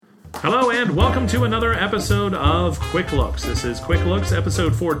Hello and welcome to another episode of Quick Looks. This is Quick Looks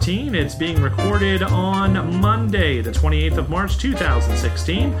episode 14. It's being recorded on Monday, the 28th of March,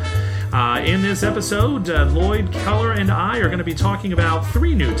 2016. In this episode, Lloyd Keller and I are going to be talking about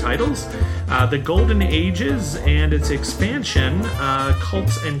three new titles. The Golden Ages and its expansion,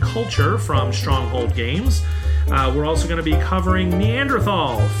 Cults and Culture from Stronghold Games. We're also going to be covering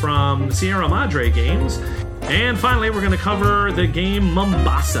Neanderthal from Sierra Madre Games. And finally, we're going to cover the game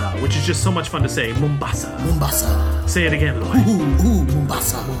Mombasa, which is just so much fun to say. Mombasa. Mombasa. Say it again, Lloyd. Ooh,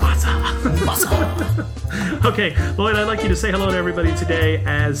 Mombasa. Mombasa. Mombasa. Okay, Lloyd, I'd like you to say hello to everybody today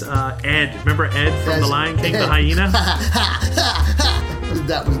as Ed. Remember Ed from The Lion King, the hyena?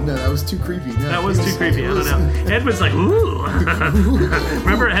 That was too creepy. No, that was too creepy. I don't know. Ed was like, ooh.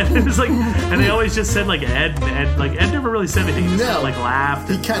 Remember Ed? It was like, and they always just said like Ed. Like Ed never really said anything. He just kind of like laughed.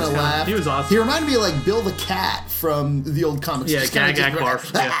 He kind of laughed. He was awesome. He reminded me of like Bill the Cat from the old comics. Yeah, gag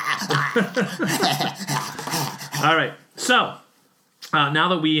barf. Yeah. All right, so. Now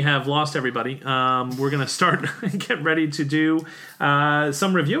that we have lost everybody, we're going to start and get ready to do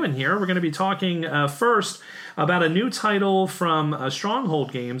some reviewing here. We're going to be talking first about a new title from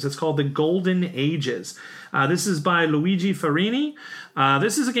Stronghold Games. It's called The Golden Ages. This is by Luigi Farini.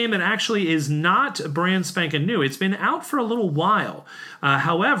 This is a game that actually is not brand spanking new. It's been out for a little while.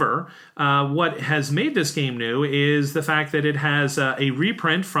 However, what has made this game new is the fact that it has a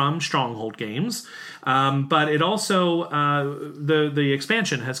reprint from Stronghold Games. But it also, the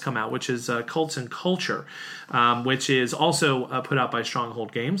expansion has come out, which is Cults and Culture, which is also put out by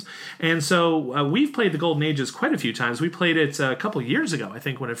Stronghold Games. And so we've played the Golden Ages quite a few times. We played it a couple years ago, I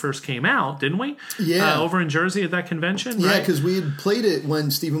think, when it first came out, didn't we? Yeah. Over in Jersey at that convention, yeah, right? because we had played it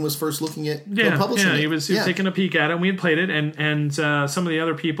when Stephen was first looking at publishing it. He was taking a peek at it, and we had played it, and some of the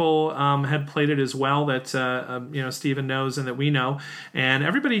other people had played it as well that Stephen knows and that we know, and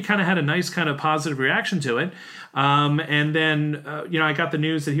everybody kind of had a nice kind of positive reaction to it. And then I got the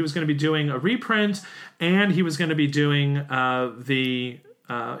news that he was going to be doing a reprint, and he was going to be doing the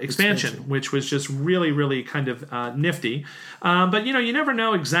expansion, which was just really, really kind of nifty. But you never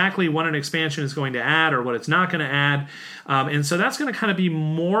know exactly what an expansion is going to add or what it's not going to add. And so that's going to kind of be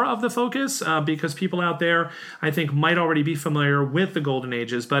more of the focus because people out there, I think, might already be familiar with the Golden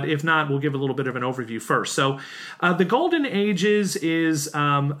Ages. But if not, we'll give a little bit of an overview first. So the Golden Ages is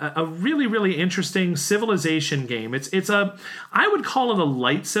a really, really interesting civilization game. I would call it a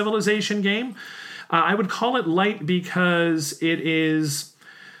light civilization game. I would call it light because it is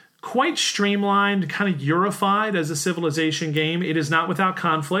quite streamlined, kind of Eurified as a civilization game. It is not without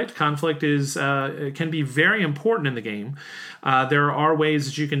conflict. Conflict can be very important in the game. There are ways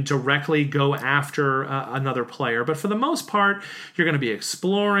that you can directly go after another player, but for the most part, you're going to be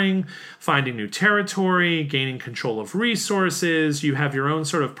exploring, finding new territory, gaining control of resources. You have your own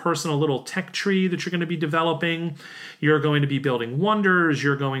sort of personal little tech tree that you're going to be developing. You're going to be building wonders.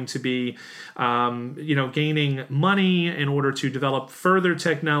 You're going to be, gaining money in order to develop further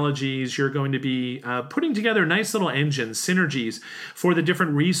technologies. You're going to be putting together nice little engines, synergies for the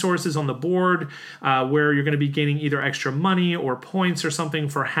different resources on the board, where you're going to be gaining either extra money or points or something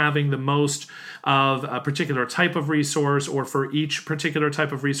for having the most of a particular type of resource or for each particular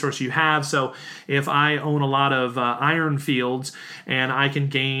type of resource you have. So if I own a lot of iron fields and I can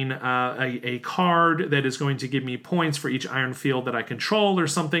gain a card that is going to give me points for each iron field that I control or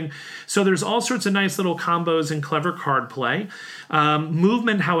something. So there's all sorts of nice little combos and clever card play.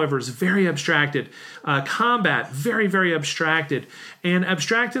 Movement, however, is very abstracted. Combat, very, very abstracted. And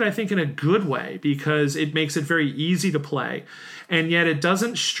abstracted, I think, in a good way because it makes it very easy to play. And yet it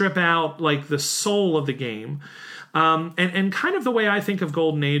doesn't strip out like the soul of the game. And kind of the way I think of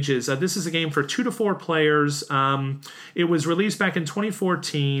Golden Ages, this is a game for 2 to 4 players. It was released back in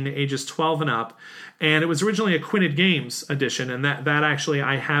 2014, ages 12 and up. And it was originally a Quinted Games edition. And that actually,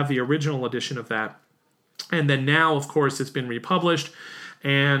 I have the original edition of that. And then now, of course, it's been republished.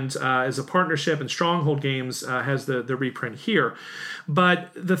 And as a partnership, and Stronghold Games has the reprint here.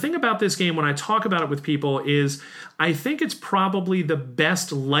 But the thing about this game, when I talk about it with people, is I think it's probably the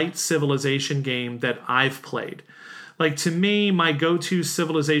best light civilization game that I've played. Like, to me, my go-to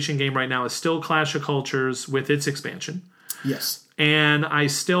civilization game right now is still Clash of Cultures with its expansion. Yes. And I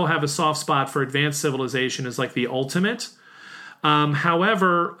still have a soft spot for Advanced Civilization as like the ultimate.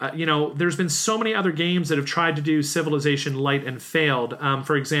 However, there's been so many other games that have tried to do Civilization Light and failed.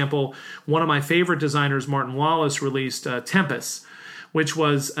 For example, one of my favorite designers, Martin Wallace, released Tempest, which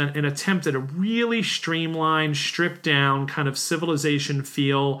was an attempt at a really streamlined, stripped down kind of civilization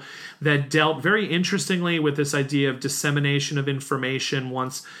feel that dealt very interestingly with this idea of dissemination of information.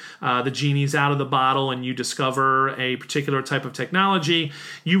 Once the genie's out of the bottle and you discover a particular type of technology,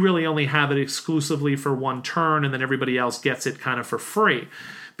 you really only have it exclusively for one turn, and then everybody else gets it kind of for free,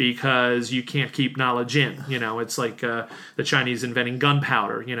 because you can't keep knowledge in. It's like the Chinese inventing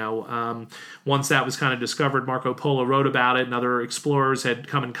gunpowder. Once that was kind of discovered, Marco Polo wrote about it, and other explorers had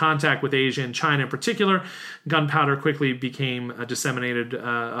come in contact with Asia and China in particular. Gunpowder quickly became disseminated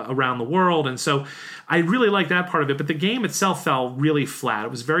around the world, and so I really like that part of it. But the game itself fell really flat.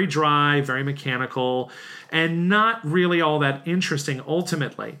 It was very dry, very mechanical, and not really all that interesting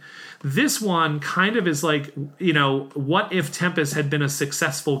ultimately. This one kind of is like, what if Tempest had been a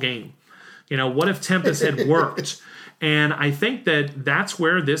successful game? What if Tempest had worked? And I think that's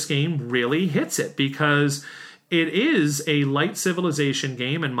where this game really hits it, because it is a light civilization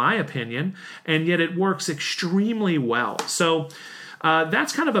game, in my opinion, and yet it works extremely well. So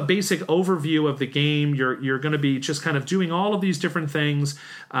that's kind of a basic overview of the game. You're going to be just kind of doing all of these different things.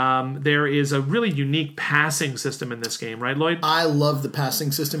 There is a really unique passing system in this game, right, Lloyd? I love the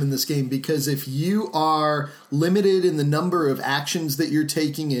passing system in this game, because if you are limited in the number of actions that you're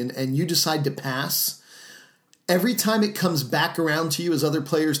taking and you decide to pass, every time it comes back around to you as other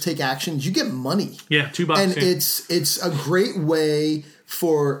players take actions, you get money. Yeah, $2. And yeah. It's a great way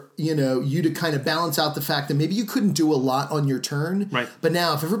for you to kind of balance out the fact that maybe you couldn't do a lot on your turn. Right. But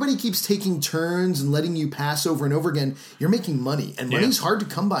now if everybody keeps taking turns and letting you pass over and over again, you're making money. And money's hard to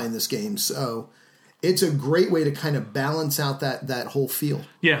come by in this game. So it's a great way to kind of balance out that whole feel.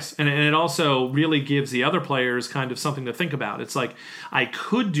 Yes, and it also really gives the other players kind of something to think about. It's like, I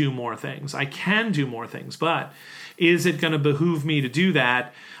could do more things. I can do more things, but is it going to behoove me to do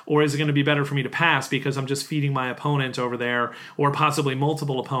that? Or is it going to be better for me to pass because I'm just feeding my opponent over there, or possibly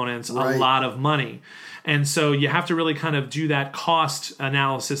multiple opponents, a lot of money? And so you have to really kind of do that cost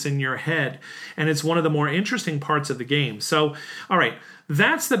analysis in your head. And it's one of the more interesting parts of the game. So, all right,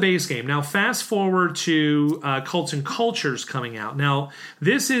 that's the base game. Now, fast forward to Cults and Cultures coming out. Now,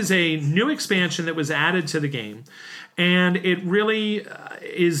 this is a new expansion that was added to the game. And it really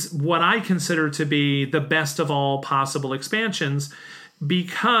is what I consider to be the best of all possible expansions,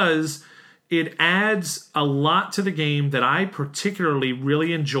 because it adds a lot to the game that I particularly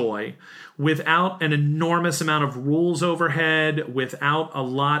really enjoy, without an enormous amount of rules overhead, without a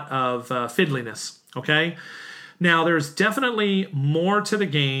lot of fiddliness, okay? Now, there's definitely more to the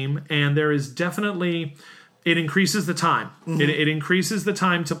game, and there is definitely, it increases the time. Mm-hmm. It increases the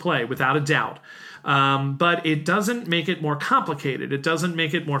time to play, without a doubt. But it doesn't make it more complicated. It doesn't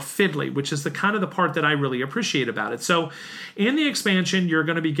make it more fiddly, which is the kind of the part that I really appreciate about it. So in the expansion, you're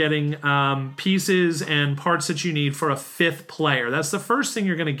going to be getting pieces and parts that you need for a 5th player. That's the first thing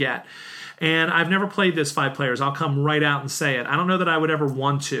you're going to get. And I've never played this 5 players. I'll come right out and say it. I don't know that I would ever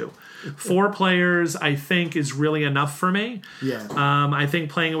want to. 4 players, I think, is really enough for me. Yeah. I think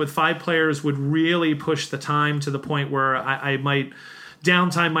playing it with 5 players would really push the time to the point where I might...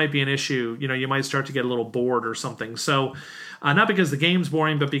 downtime might be an issue. You might start to get a little bored or something. So not because the game's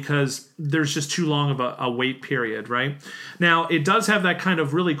boring, but because there's just too long of a wait period, right? Now, it does have that kind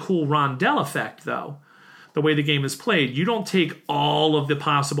of really cool rondel effect, though, the way the game is played. You don't take all of the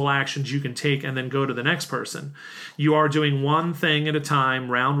possible actions you can take and then go to the next person. You are doing one thing at a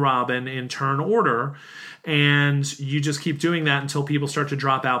time, round robin, in turn order, and you just keep doing that until people start to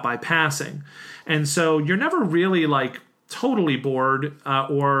drop out by passing. And so you're never really totally bored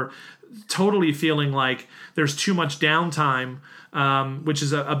or totally feeling like there's too much downtime, which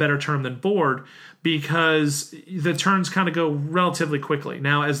is a better term than bored, because the turns kind of go relatively quickly.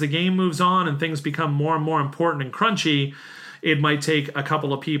 Now, as the game moves on and things become more and more important and crunchy, it might take a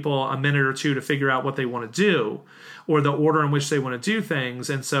couple of people a minute or two to figure out what they want to do, or the order in which they want to do things,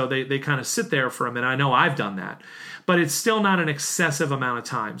 and so they kind of sit there for a minute. I know I've done that. But it's still not an excessive amount of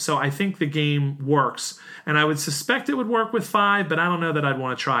time. So I think the game works. And I would suspect it would work with 5, but I don't know that I'd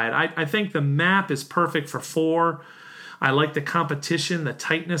want to try it. I think the map is perfect for 4. I like the competition, the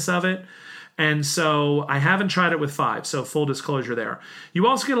tightness of it. And so I haven't tried it with 5, so full disclosure there. You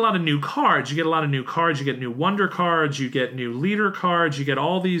also get a lot of new cards. You get new wonder cards, you get new leader cards, you get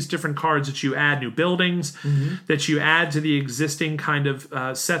all these different cards that you add, new buildings, that you add to the existing kind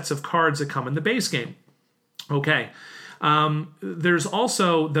of sets of cards that come in the base game. Okay. There's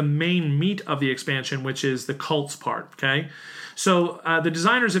also the main meat of the expansion, which is the cults part. Okay. So the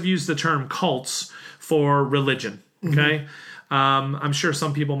designers have used the term cults for religion. Okay. I'm sure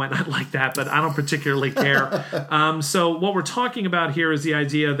some people might not like that, but I don't particularly care. So what we're talking about here is the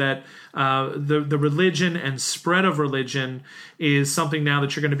idea that the religion and spread of religion is something now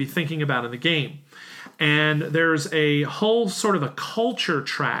that you're going to be thinking about in the game. And there's a whole sort of a culture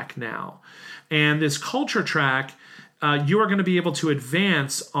track now. And this culture track, you are going to be able to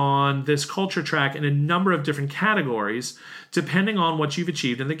advance on this culture track in a number of different categories depending on what you've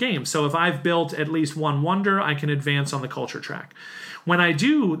achieved in the game. So if I've built at least one wonder, I can advance on the culture track. When I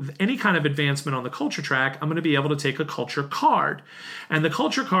do any kind of advancement on the culture track, I'm going to be able to take a culture card. And the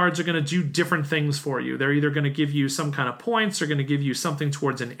culture cards are going to do different things for you. They're either going to give you some kind of points, they're going to give you something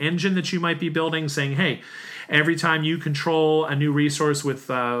towards an engine that you might be building, saying, hey, every time you control a new resource with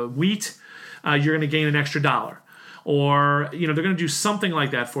wheat, you're going to gain an extra $1. Or, they're going to do something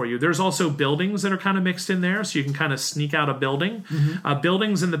like that for you. There's also buildings that are kind of mixed in there, so you can kind of sneak out a building.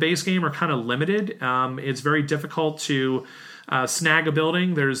 Buildings in the base game are kind of limited. It's very difficult to snag a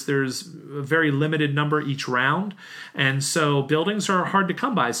building. There's a very limited number each round. And so buildings are hard to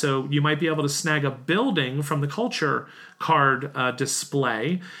come by. So you might be able to snag a building from the culture card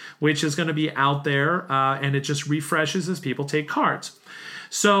display, which is going to be out there, and it just refreshes as people take cards.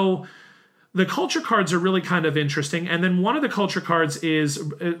 So the culture cards are really kind of interesting. And then one of the culture cards is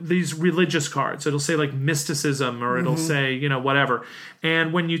these religious cards. It'll say like mysticism, or it'll say, whatever.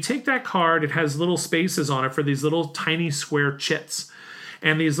 And when you take that card, it has little spaces on it for these little tiny square chits.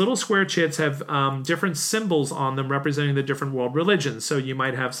 And these little square chits have different symbols on them representing the different world religions. So you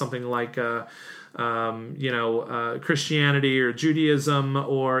might have something like Christianity or Judaism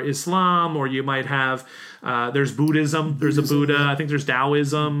or Islam, or you might have there's Buddhism, there's a Buddha, yeah. I think there's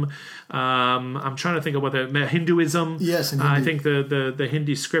Taoism. I'm trying to think of what the Hinduism. Yes, I think the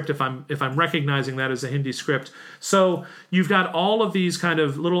Hindi script, if I'm recognizing that as a Hindi script. So you've got all of these kind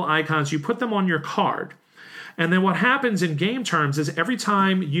of little icons. You put them on your card. And then what happens in game terms is every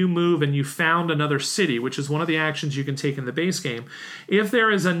time you move and you found another city, which is one of the actions you can take in the base game, if there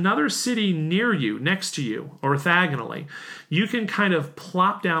is another city near you, next to you, orthogonally, you can kind of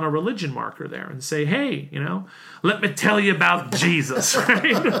plop down a religion marker there and say, hey, let me tell you about Jesus,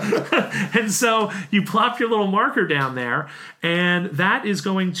 right? And so you plop your little marker down there, and that is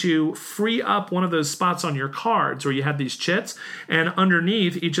going to free up one of those spots on your cards where you have these chits, and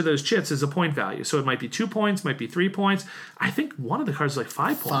underneath each of those chits is a point value. So it might be 2 points, might be 3 points. I think one of the cards is like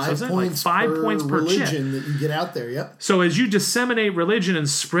 5 points, isn't it? Like 5 points per religion chit that you get out there, yep. So as you disseminate religion and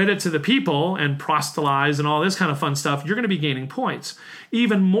spread it to the people and proselytize and all this kind of fun stuff, you're going to be gaining points.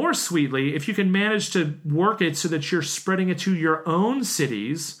 Even more sweetly, if you can manage to work it so that you're spreading it to your own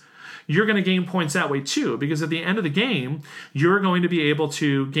cities, you're going to gain points that way too, because at the end of the game, you're going to be able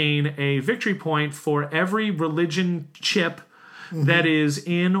to gain a victory point for every religion chip that is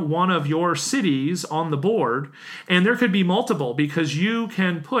in one of your cities on the board. And there could be multiple, because you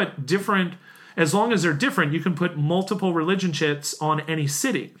can put different, as long as they're different, you can put multiple religion chips on any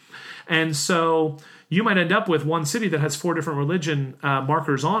city. And so you might end up with one city that has 4 different religion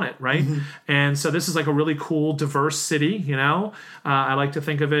markers on it, right? And so this is like a really cool, diverse city, I like to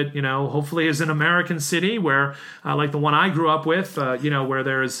think of it, hopefully as an American city where, like the one I grew up with, where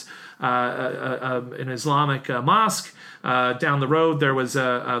there's an Islamic mosque. Down the road, there was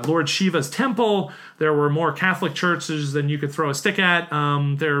a Lord Shiva's temple. There were more Catholic churches than you could throw a stick at.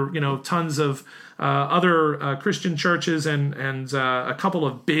 There are, tons of other Christian churches and a couple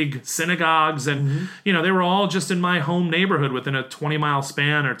of big synagogues. And, they were all just in my home neighborhood within a 20-mile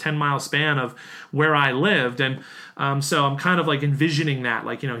span or 10-mile span of where I lived. And so I'm kind of like envisioning that,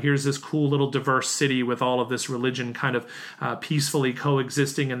 like, here's this cool little diverse city with all of this religion kind of peacefully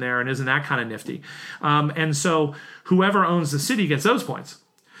coexisting in there. And isn't that kind of nifty? And so whoever owns the city gets those points.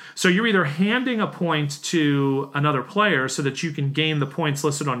 So you're either handing a point to another player so that you can gain the points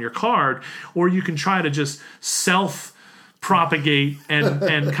listed on your card, or you can try to just self-propagate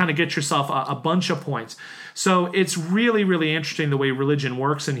and kind of get yourself a bunch of points. So it's really, really interesting the way religion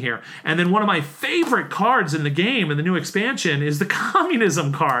works in here. And then one of my favorite cards in the game in the new expansion is the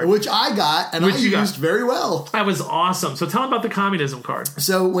communism card. Which I got, and I used very well. That was awesome. So tell me about the communism card.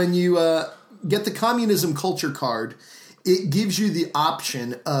 So when you get the communism culture card, it gives you the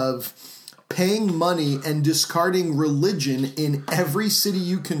option of paying money and discarding religion in every city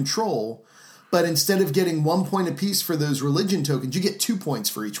you control. But instead of getting 1 point apiece for those religion tokens, you get 2 points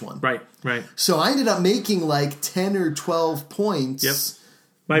for each one. Right. So I ended up making like 10 or 12 points. Yep.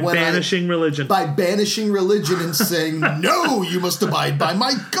 By banishing religion. By banishing religion and saying, no, you must abide by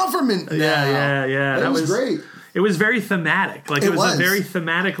my government now. Yeah. That was great. It was very thematic. Like it was a very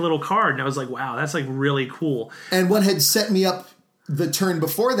thematic little card. And I was like, wow, that's like really cool. And what had set me up the turn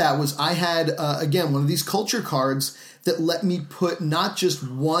before that was I had, again, one of these culture cards that let me put not just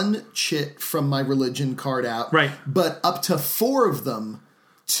one chit from my religion card out, right, but up to 4 of them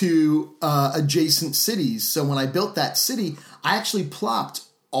to adjacent cities. So when I built that city, I actually plopped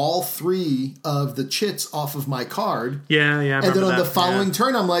all 3 of the chits off of my card. Yeah. And then on the following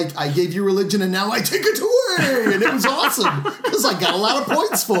turn, I'm like, I gave you religion and now I take it away. And it was awesome because I got a lot of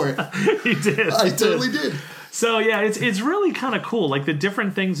points for it. You did. I totally did. So yeah, it's really kind of cool, like the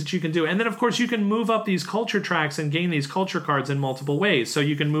different things that you can do. And then of course you can move up these culture tracks and gain these culture cards in multiple ways. So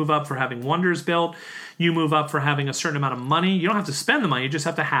you can move up for having wonders built. You move up for having a certain amount of money. You don't have to spend the money, you just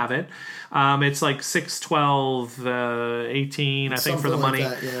have to have it. It's like 6, 12, 18, I think, for the money.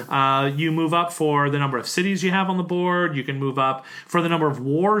 Like that, yeah. You move up for the number of cities you have on the board. You can move up for the number of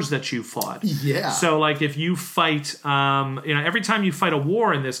wars that you fought. Yeah. So like if you fight, every time you fight a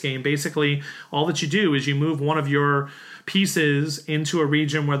war in this game, basically all that you do is you move one of your pieces into a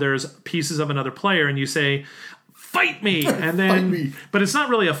region where there's pieces of another player, and you say, fight me, and then but it's not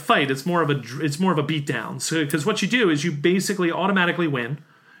really a fight, it's more of a beatdown. So because what you do is you basically automatically win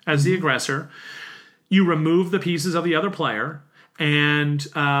as the aggressor. You remove the pieces of the other player, and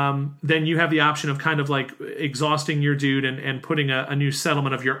then you have the option of kind of like exhausting your dude and putting a new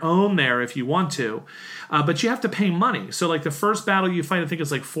settlement of your own there if you want to, but you have to pay money. So like the first battle you fight, I think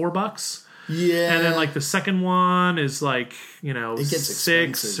it's like $4. Yeah. And then like the second one is like, it gets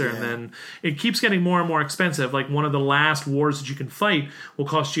 6, and then it keeps getting more and more expensive. Like one of the last wars that you can fight will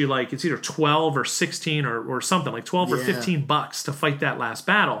cost you like, it's either 12 or 16 or something, like 12 or $15 to fight that last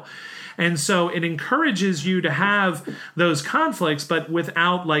battle. And so it encourages you to have those conflicts, but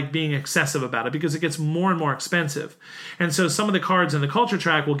without like being excessive about it, because it gets more and more expensive. And so some of the cards in the culture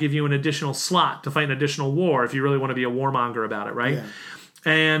track will give you an additional slot to fight an additional war if you really want to be a warmonger about it, right? Yeah.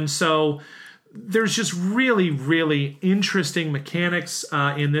 And so there's just really, really interesting mechanics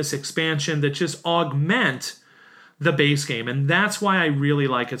in this expansion that just augment the base game. And that's why I really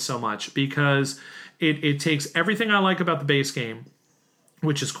like it so much, because it takes everything I like about the base game,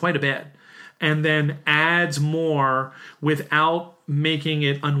 which is quite a bit, and then adds more without making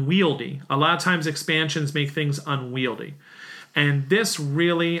it unwieldy. A lot of times expansions make things unwieldy. And this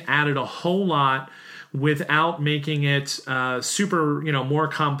really added a whole lot without making it super, more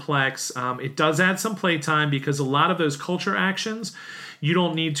complex. It does add some playtime, because a lot of those culture actions, you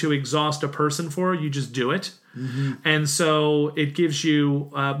don't need to exhaust a person for, you just do it. Mm-hmm. And so it gives you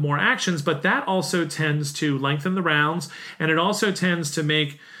more actions, but that also tends to lengthen the rounds, and it also tends to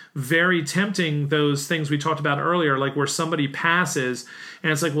make very tempting those things we talked about earlier, like where somebody passes,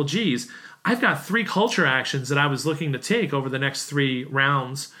 and it's like, well, geez, I've got 3 culture actions that I was looking to take over the next 3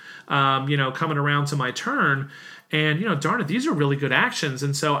 rounds, coming around to my turn. And, darn it, these are really good actions.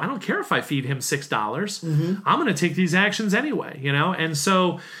 And so I don't care if I feed him $6. Mm-hmm. I'm going to take these actions anyway, And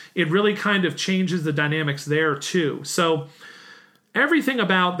so it really kind of changes the dynamics there, too. So everything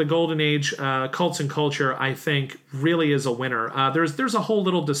about the Golden Age cults and culture, I think, really is a winner. There's a whole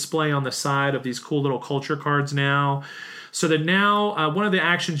little display on the side of these cool little culture cards now. So that now one of the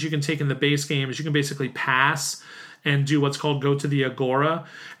actions you can take in the base game is you can basically pass and do what's called go to the Agora.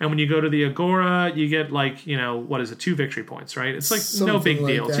 And when you go to the Agora, you get 2 victory points, right? It's like something no big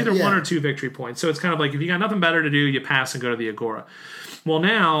deal. It's either 1 or 2 victory points. So it's kind of like if you got nothing better to do, you pass and go to the Agora. Well,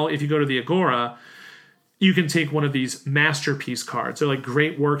 now if you go to the Agora, you can take one of these masterpiece cards. They're like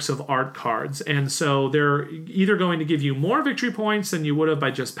great works of art cards. And so they're either going to give you more victory points than you would have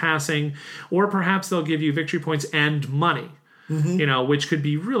by just passing, or perhaps they'll give you victory points and money. Mm-hmm. Which could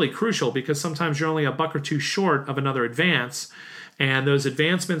be really crucial, because sometimes you're only $1 or $2 short of another advance, and those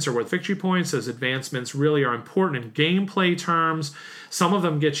advancements are worth victory points. Those advancements really are important in gameplay terms. Some of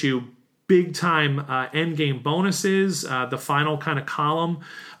them get you big time end game bonuses, the final kind of column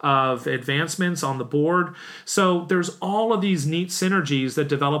of advancements on the board. So there's all of these neat synergies that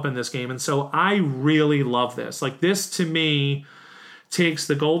develop in this game, and so I really love this. Like, this to me takes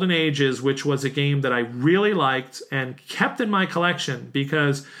the Golden Ages, which was a game that I really liked and kept in my collection,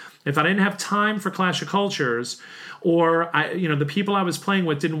 because if I didn't have time for Clash of Cultures, or the people I was playing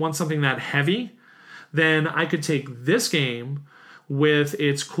with didn't want something that heavy, then I could take this game with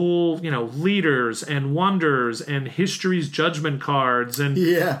its cool, leaders and wonders and history's judgment cards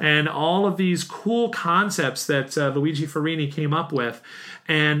and all of these cool concepts that Luigi Ferrini came up with,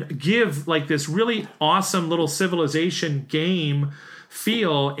 and give like this really awesome little Civilization game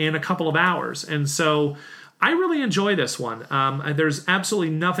feel in a couple of hours. And so I really enjoy this one. There's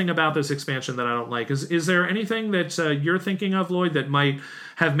absolutely nothing about this expansion that I don't like. Is there anything that you're thinking of, Lloyd, that might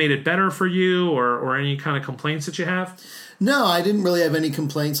have made it better for you, or any kind of complaints that you have? No, I didn't really have any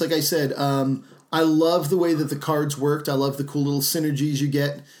complaints. Like I said, I love the way that the cards worked. I love the cool little synergies you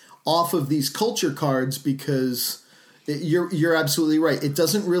get off of these culture cards because you're absolutely right. It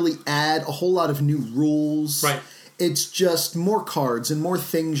doesn't really add a whole lot of new rules. Right. It's just more cards and more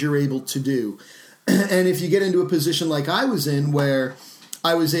things you're able to do. And if you get into a position like I was in where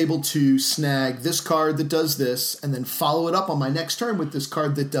I was able to snag this card that does this and then follow it up on my next turn with this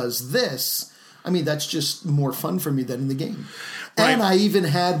card that does this, I mean, that's just more fun for me than in the game. Right. And I even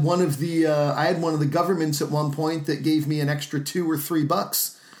had one of the governments at one point that gave me an extra $2 or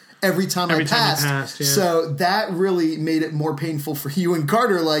 $3 every time I passed. Yeah. So that really made it more painful for you and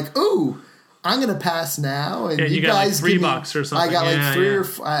Carter. Like, ooh, I'm going to pass now, and you got guys like $3 or something. I got like 3 or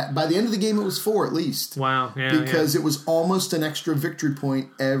 4. By the end of the game, it was 4 at least. Wow! Yeah, because it was almost an extra victory point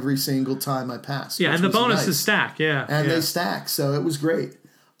every single time I passed. Yeah, and the bonuses stack. Yeah, and they stack, so it was great.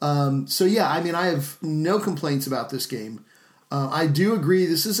 So yeah, I mean, I have no complaints about this game. I do agree.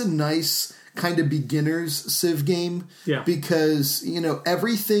 This is a nice kind of beginner's Civ game. Yeah. Because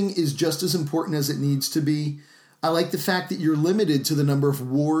everything is just as important as it needs to be. I like the fact that you're limited to the number of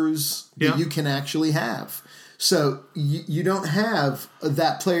wars that you can actually have. So you don't have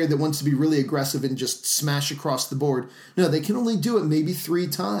that player that wants to be really aggressive and just smash across the board. No, they can only do it maybe 3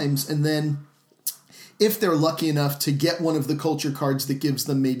 times. And then if they're lucky enough to get one of the culture cards that gives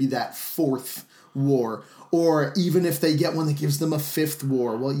them maybe that 4th war, or even if they get one that gives them a 5th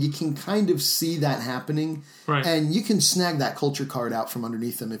war, well, you can kind of see that happening. Right. And you can snag that culture card out from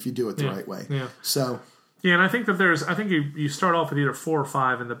underneath them if you do it the right way. Yeah. So... Yeah, and I think that you start off with either 4 or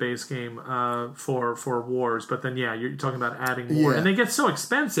 5 in the base game for wars, but then you're talking about adding more, and they get so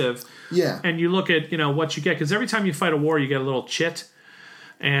expensive. Yeah, and you look at what you get, because every time you fight a war, you get a little chit,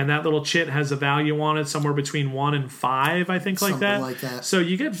 and that little chit has a value on it somewhere between 1 and 5, I think, something like that. So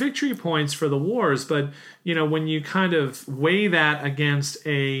you get victory points for the wars, but when you kind of weigh that against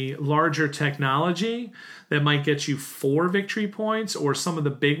a larger technology that might get you 4 victory points, or some of the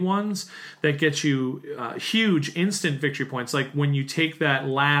big ones that get you huge instant victory points. Like when you take that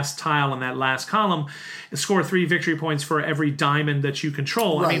last tile in that last column and score 3 victory points for every diamond that you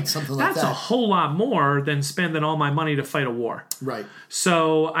control. Right, I mean, something like that's a whole lot more than spending all my money to fight a war. Right.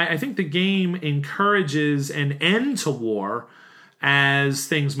 So I think the game encourages an end to war as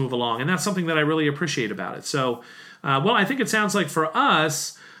things move along. And that's something that I really appreciate about it. So, I think it sounds like for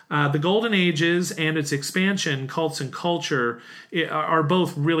us, the Golden Ages and its expansion, Cults and Culture, are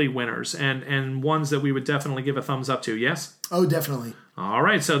both really winners and ones that we would definitely give a thumbs up to, yes? Oh, definitely. All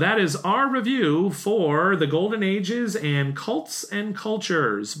right, so that is our review for the Golden Ages and Cults and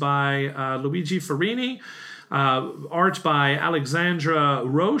Cultures by Luigi Farini, art by Alexandra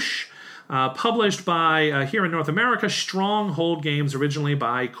Roche, published by, here in North America, Stronghold Games, originally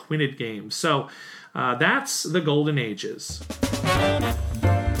by Quinid Games. So that's the Golden Ages.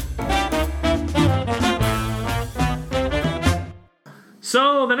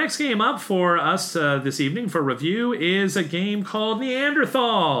 So the next game up for us this evening for review is a game called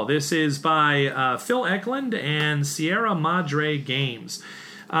Neanderthal. This is by Phil Eklund and Sierra Madre Games.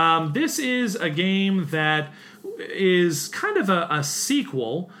 This is a game that is kind of a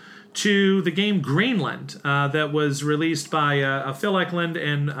sequel to the game Greenland that was released by Phil Eklund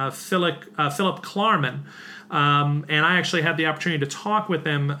and Philip Klarman. And I actually had the opportunity to talk with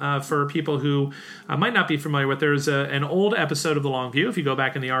them for people who might not be familiar with. There's an old episode of The Long View. If you go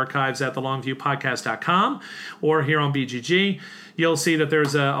back in the archives at thelongviewpodcast.com or here on BGG, you'll see that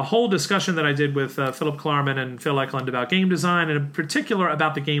there's a whole discussion that I did with Philip Klarman and Phil Eklund about game design, and in particular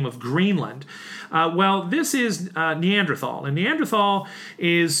about the game of Greenland. This is Neanderthal, and Neanderthal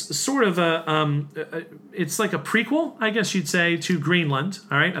is sort of it's like a prequel, I guess you'd say, to Greenland.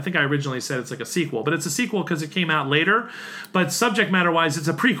 All right, I think I originally said it's like a sequel, but it's a sequel because it came out later. But subject matter wise, it's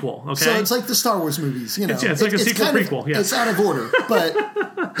a prequel. Okay, so it's like the Star Wars movies. It's like a sequel prequel. Yes. It's out of order, but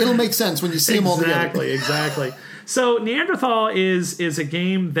it'll make sense when you see them all together. Exactly. So Neanderthal is a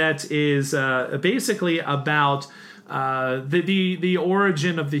game that is basically about the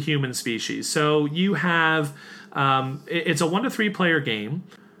origin of the human species. So you have it's a 1 to 3 player game.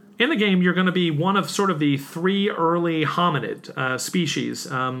 In the game, you're going to be one of sort of the 3 early hominid species,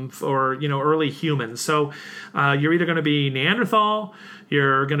 or early humans. So you're either going to be Neanderthal,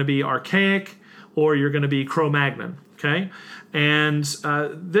 you're going to be Archaic, or you're going to be Cro-Magnon. Okay, and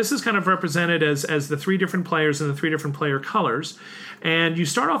this is kind of represented as the 3 different players and the 3 different player colors. And you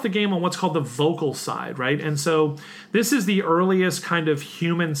start off the game on what's called the vocal side, right? And so this is the earliest kind of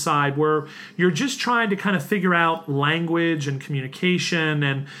human side where you're just trying to kind of figure out language and communication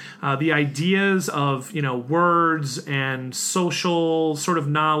and the ideas of, words and social sort of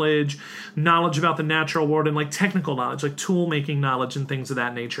knowledge about the natural world, and like technical knowledge, like tool making knowledge and things of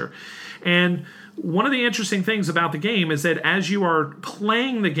that nature. And one of the interesting things about the game is that as you are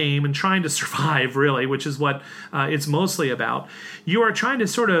playing the game and trying to survive, really, which is what it's mostly about, you are trying to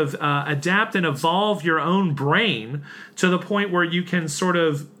sort of adapt and evolve your own brain to the point where you can sort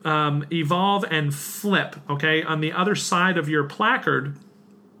of evolve and flip, okay? On the other side of your placard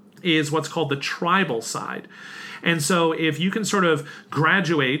is what's called the tribal side. And so if you can sort of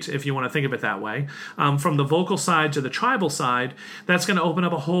graduate, if you want to think of it that way, from the vocal side to the tribal side, that's going to open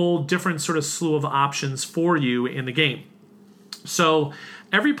up a whole different sort of slew of options for you in the game. So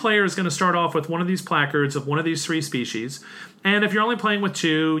every player is going to start off with one of these placards of one of these three species. And if you're only playing with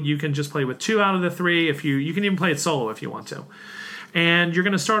two, you can just play with two out of the three. If you can even play it solo if you want to. And you're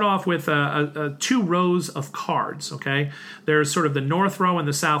going to start off with two rows of cards, okay? There's sort of the north row and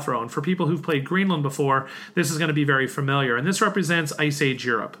the south row. And for people who've played Greenland before, this is going to be very familiar. And this represents Ice Age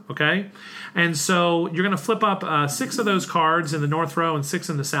Europe, okay? And so you're going to flip up 6 of those cards in the north row and 6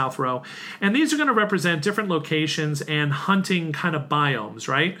 in the south row. And these are going to represent different locations and hunting kind of biomes,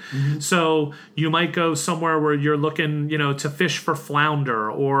 right? Mm-hmm. So you might go somewhere where you're looking, to fish for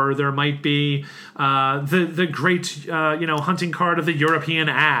flounder, or there might be the great, hunting card of the European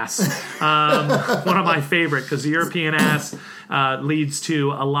ass. One of my favorite, because the European ass leads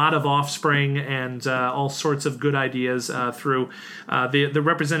to a lot of offspring and all sorts of good ideas through they're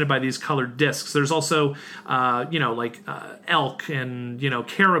represented by these colored discs. There's also elk and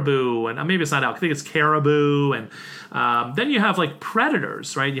caribou, and maybe it's not elk, I think it's caribou, and then you have like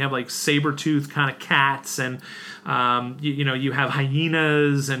predators, right? You have like saber-toothed kind of cats, and you have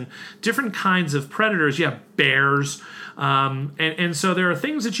hyenas and different kinds of predators. You have bears, and so there are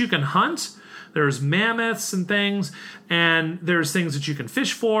things that you can hunt. There's mammoths and things, and there's things that you can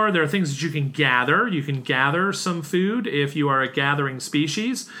fish for. There are things that you can gather. You can gather some food if you are a gathering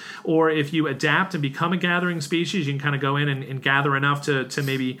species, or if you adapt and become a gathering species, you can kind of go in and gather enough to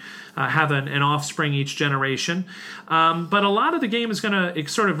maybe have an offspring each generation. But a lot of the game is going to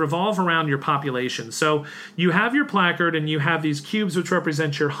sort of revolve around your population. So you have your placard, and you have these cubes which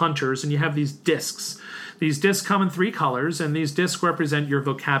represent your hunters, and you have these discs. These discs come in 3 colors, and these discs represent your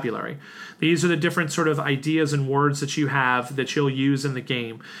vocabulary. These are the different sort of ideas and words that you have that you'll use in the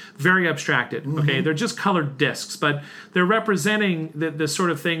game. Very abstracted, okay? Mm-hmm. They're just colored discs, but they're representing the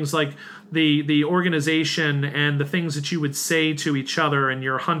sort of things like the organization and the things that you would say to each other and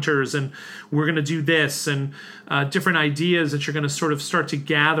your hunters, and we're going to do this, and different ideas that you're going to sort of start to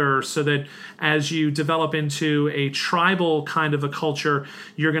gather, so that as you develop into a tribal kind of a culture,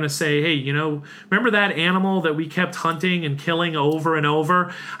 you're going to say, hey, remember that animal that we kept hunting and killing over and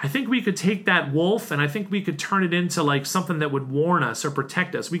over? I think we could take that wolf, and I think we could turn it into like something that would warn us or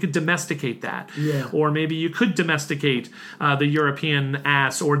protect us. We could domesticate that. Yeah. Or maybe you could domesticate the European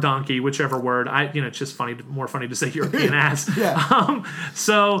ass or donkey, whichever word. It's just more funny to say European ass. Yeah.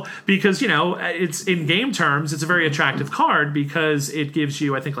 So because it's in game terms, it's a very attractive card because it gives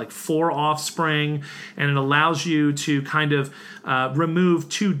you, I think, like 4 offspring, and it allows you to kind of remove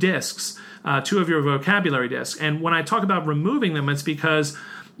 2 discs, 2 of your vocabulary discs. And when I talk about removing them, it's because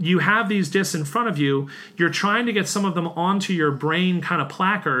you have these discs in front of you. You're trying to get some of them onto your brain kind of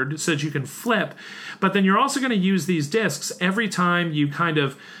placard so that you can flip. But then you're also going to use these discs every time you kind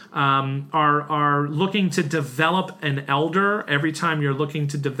of are looking to develop an elder. Every time you're looking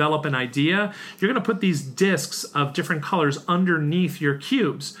to develop an idea, you're going to put these discs of different colors underneath your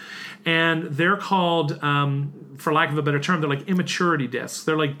cubes. And they're called, for lack of a better term, they're like immaturity discs.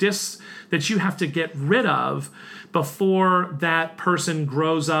 They're like discs that you have to get rid of before that person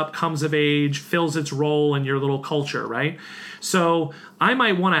grows up, comes of age, fills its role in your little culture, right? So I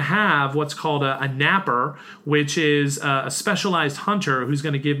might want to have what's called a napper, which is a specialized hunter who's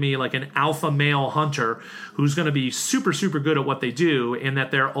going to give me like an alpha male hunter who's going to be super, super good at what they do, in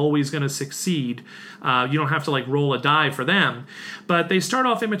that they're always going to succeed. You don't have to like roll a die for them, but they start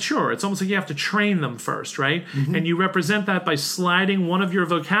off immature. It's almost like you have to train them first, right? Mm-hmm. And you represent that by sliding one of your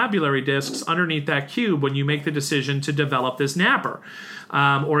vocabulary discs underneath that cube when you make the decision to develop this napper,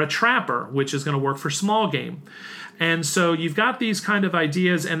 or a trapper, which is going to work for small game. And so you've got these kind of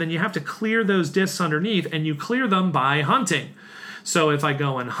ideas, and then you have to clear those discs underneath, and you clear them by hunting. So if I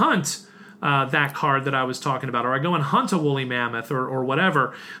go and hunt that card that I was talking about, or I go and hunt a woolly mammoth or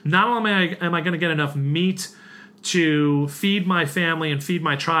whatever, not only am I going to get enough meat to feed my family and feed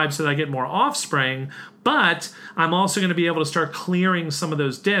my tribe so that I get more offspring, But I'm also going to be able to start clearing some of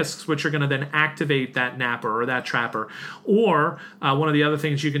those discs, which are going to then activate that napper or that trapper. Or one of the other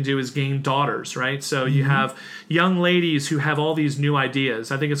things you can do is gain daughters, right? So you have young ladies who have all these new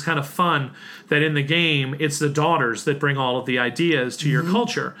ideas. I think it's kind of fun that in the game, it's the daughters that bring all of the ideas to your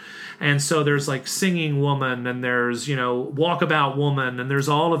culture. And so there's like Singing Woman, and there's, Walkabout Woman, and there's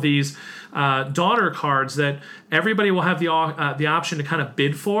all of these daughter cards that everybody will have the option to kind of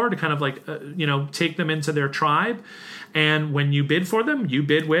bid for, to kind of like, take them into their tribe. And when you bid for them, you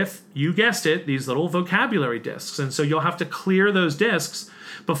bid with, you guessed it, these little vocabulary discs. And so you'll have to clear those discs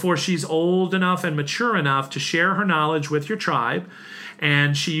before she's old enough and mature enough to share her knowledge with your tribe.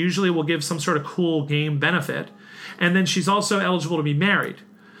 And she usually will give some sort of cool game benefit. And then she's also eligible to be married,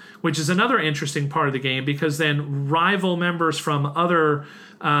 which is another interesting part of the game, because then rival members from other,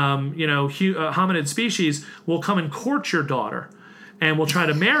 hominid species will come and court your daughter and will try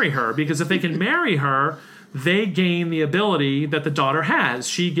to marry her, because if they can marry her, they gain the ability that the daughter has.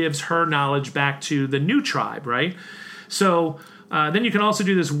 She gives her knowledge back to the new tribe, right? So then you can also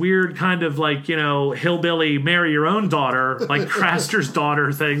do this weird kind of like, hillbilly marry your own daughter, like Craster's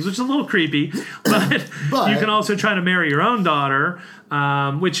daughter things, which is a little creepy. But you can also try to marry your own daughter,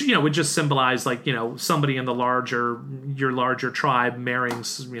 which, would just symbolize like, somebody in your larger tribe marrying,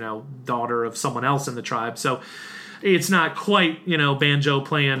 daughter of someone else in the tribe. So it's not quite, banjo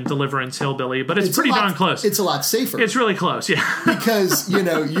playing Deliverance Hillbilly, but it's pretty darn close. It's a lot safer. It's really close, yeah. Because,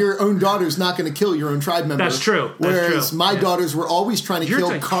 your own daughter's not going to kill your own tribe member. That's true. Whereas my daughters were always trying to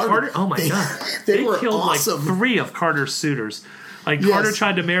kill Carter. Oh, my God. They were killed awesome. like 3 of Carter's suitors. Like, Carter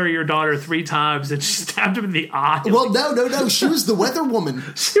tried to marry your daughter 3 times, and she stabbed him in the eye. Well, no. She was the weather woman.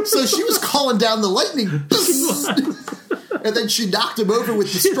 So she was calling down the lightning. And then she knocked him over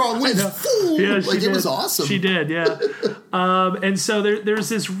with the strong winds. Yeah, it was awesome. She did, yeah. And so there's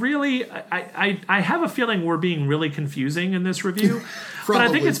this really... I have a feeling we're being really confusing in this review. But I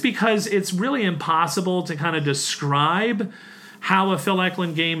think it's because it's really impossible to kind of describe how a Phil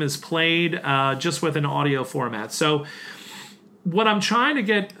Eklund game is played just with an audio format. So what I'm trying to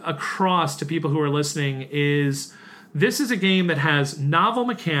get across to people who are listening is this is a game that has novel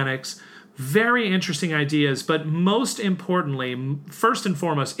mechanics, very interesting ideas, but most importantly, first and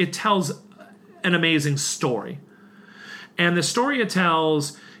foremost, it tells an amazing story. And the story it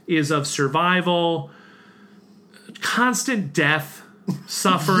tells is of survival, constant death,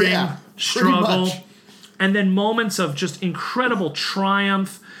 suffering, struggle, and then moments of just incredible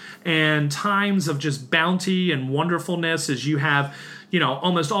triumph and times of just bounty and wonderfulness as you have,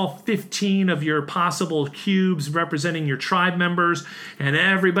 almost all 15 of your possible cubes representing your tribe members, and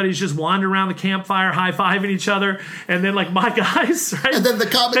everybody's just wandering around the campfire high-fiving each other, and then like my guys, right? And then the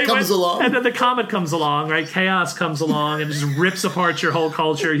comet comes along. Right? Chaos comes along and just rips apart your whole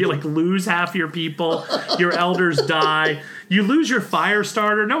culture. You like lose half your people, your elders die. You lose your fire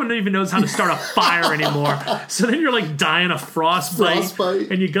starter. No one even knows how to start a fire anymore. So then you're like dying of frostbite.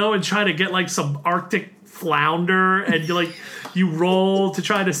 And you go and try to get like some Arctic flounder, and you roll to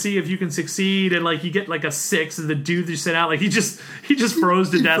try to see if you can succeed, and like you get like a 6, and the dude you sent out, like he just froze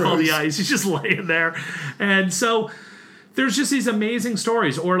to death on the ice. He's just laying there. And so there's just these amazing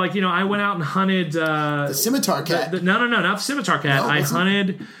stories. Or like, I went out and hunted the scimitar cat. No, not the scimitar cat.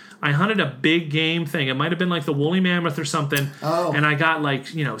 I hunted a big game thing. It might have been like the woolly mammoth or something. Oh. And I got like,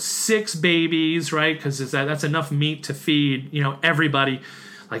 6 babies, right? Because that's enough meat to feed, everybody.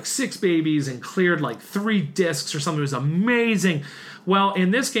 Like 6 babies, and cleared like 3 discs or something. It was amazing. Well,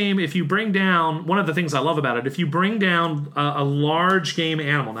 in this game, if you bring down, one of the things I love about it, if you bring down a large game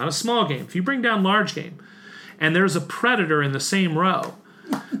animal, not a small game, if you bring down large game, and there's a predator in the same row,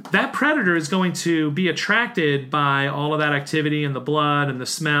 that predator is going to be attracted by all of that activity and the blood and the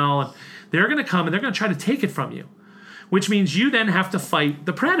smell, and they're going to come and they're going to try to take it from you, which means you then have to fight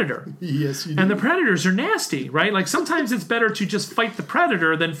the predator. Yes, you do. And the predators are nasty, right? Like sometimes it's better to just fight the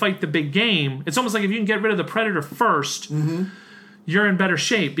predator than fight the big game. It's almost like if you can get rid of the predator first, you're in better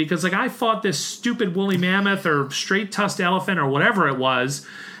shape. Because like I fought this stupid woolly mammoth or straight-tusked elephant or whatever it was,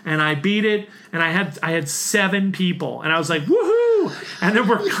 and I beat it, and I had 7 people, and I was like, woohoo! And then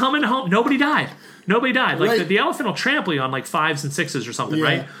we're coming home. Nobody died. Like the elephant will trample you on like 5s and 6s or something,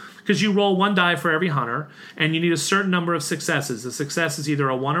 right? Because you roll 1 die for every hunter, and you need a certain number of successes. The success is either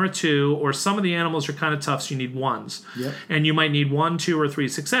a 1 or a 2, or some of the animals are kind of tough, so you need 1s. Yep. And you might need 1, 2, or 3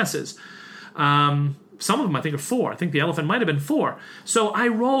 successes. Some of them, I think, are 4. I think the elephant might have been 4. So I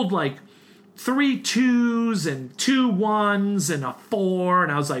rolled like 3 2s and 2 1s and a 4,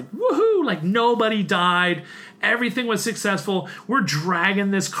 and I was like, woohoo, like nobody died. Everything was successful. We're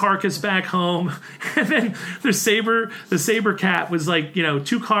dragging this carcass back home. And then the saber cat was like,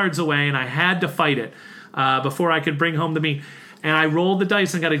 2 cards away, and I had to fight it before I could bring home the meat. And I rolled the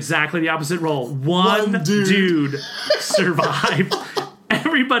dice and got exactly the opposite roll. One dude survived.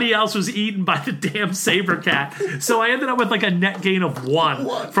 Everybody else was eaten by the damn saber cat. So I ended up with like a net gain of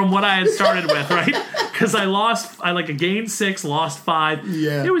 1 from what I had started with, right? Because I gained 6, lost 5.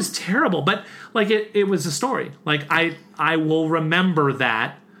 Yeah. It was terrible. But like it was a story. Like I will remember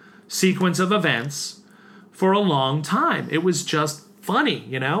that sequence of events for a long time. It was just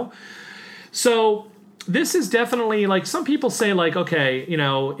funny, So this is definitely, like, some people say, like, okay,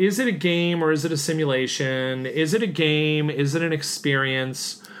 is it a game or is it a simulation? Is it a game? Is it an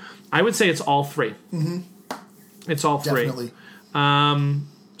experience? I would say it's all 3. Mm-hmm. It's all 3. Definitely.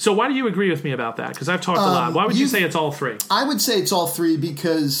 So why do you agree with me about that? Because I've talked a lot. Why would you say it's all 3? I would say it's all 3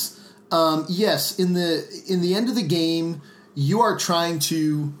 because, yes, in the end of the game, you are trying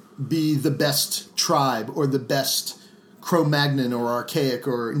to be the best tribe or the best Cro-Magnon or Archaic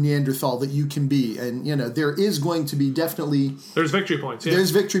or Neanderthal that you can be. And, there is going to be definitely... There's victory points, yeah. There's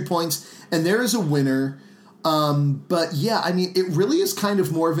victory points, and there is a winner. But, yeah, I mean, it really is kind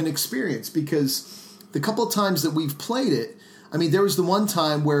of more of an experience because the couple of times that we've played it, I mean, there was the one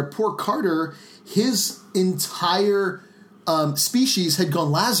time where poor Carter, his entire species had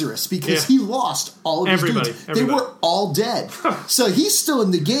gone Lazarus because he lost all of his dudes. They were all dead. So he's still in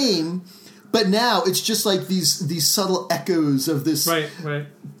the game... But now it's just like these subtle echoes of this, right.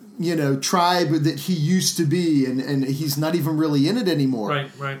 Tribe that he used to be, and he's not even really in it anymore.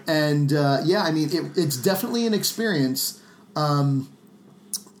 Right. And I mean, it's definitely an experience.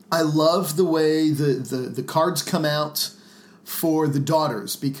 I love the way the cards come out for the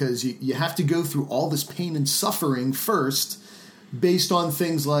daughters because you have to go through all this pain and suffering first, based on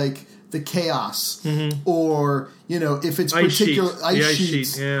things like the chaos, or if it's particular ice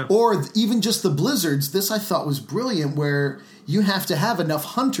sheets, or even just the blizzards. This I thought was brilliant, where you have to have enough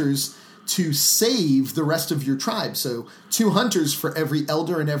hunters to save the rest of your tribe. So 2 hunters for every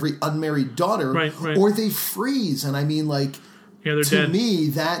elder and every unmarried daughter, right. or they freeze. And I mean, like, they're to dead. me,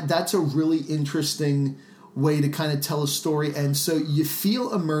 that's a really interesting way to kind of tell a story, and so you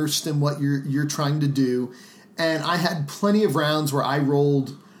feel immersed in what you're trying to do. And I had plenty of rounds where I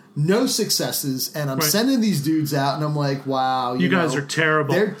rolled no successes, and I'm sending these dudes out, and I'm like, wow, you guys are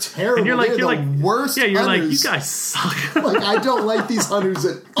terrible. They're terrible. And you're like the worst. Yeah, you're hunters. like, you guys suck. Like, I don't like these hunters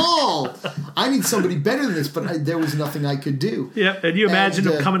at all. I need somebody better than this, but there was nothing I could do. Yeah, and you imagine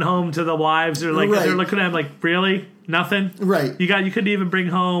them coming home to the wives. They're like, they're looking at them like, really? Nothing? Right. You couldn't even bring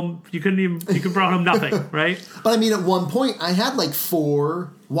home, you could brought home nothing, right? But I mean, at one point, I had like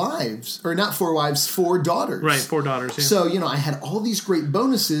 4 wives, or not 4 wives, 4 daughters. Right, 4 daughters, yeah. So, I had all these great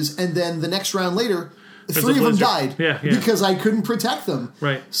bonuses, and then the next round later, 3 of them died because I couldn't protect them.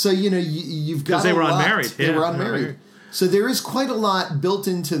 Right. So, you've got because they were unmarried. They were unmarried. So there is quite a lot built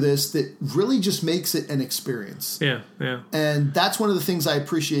into this that really just makes it an experience. Yeah. And that's one of the things I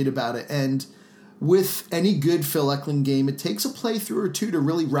appreciate about it. And with any good Phil Eklund game, it takes a playthrough or 2 to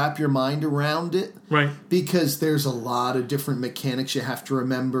really wrap your mind around it. Right. Because there's a lot of different mechanics you have to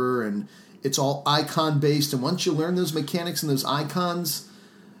remember, and it's all icon-based. And once you learn those mechanics and those icons,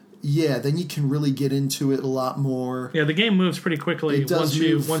 then you can really get into it a lot more. Yeah, the game moves pretty quickly once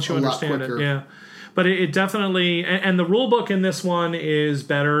you understand it. Yeah. But it definitely... And the rule book in this one is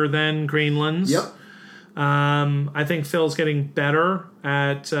better than Greenland's. Yep. I think Phil's getting better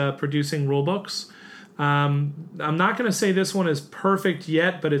at producing rule books. I'm not going to say this one is perfect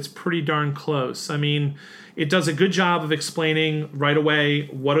yet, but it's pretty darn close. I mean, it does a good job of explaining right away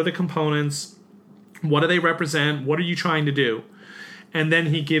what are the components, what do they represent, what are you trying to do, and then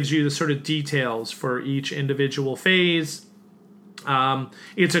he gives you the sort of details for each individual phase.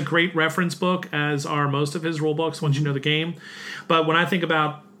 It's a great reference book, as are most of his rule books once you know the game. But when I think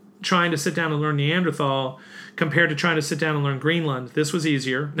about trying to sit down and learn Neanderthal compared to trying to sit down and learn Greenland, this was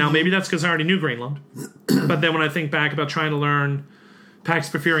easier. Now, maybe that's because I already knew Greenland. But then when I think back about trying to learn Pax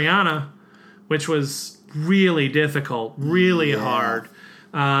Porphyriana, which was really difficult, really hard.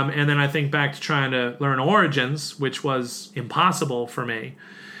 And then I think back to trying to learn Origins, which was impossible for me.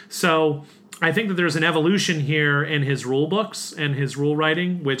 So I think that there's an evolution here in his rule books and his rule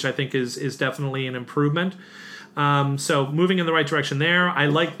writing, which I think is definitely an improvement. So moving in the right direction there. I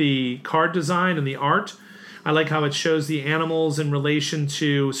like the card design and the art. I like how it shows the animals in relation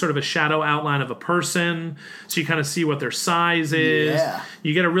to sort of a shadow outline of a person. So you kind of see what their size is. Yeah.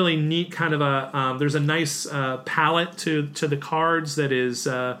 You get a really neat kind of there's a nice palette to the cards that is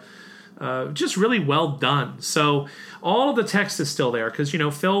just really well done. So all of the text is still there because,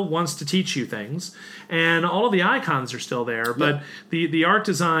 Phil wants to teach you things, and all of the icons are still there. But the art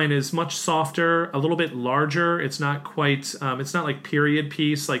design is much softer, a little bit larger. It's not quite, it's not like period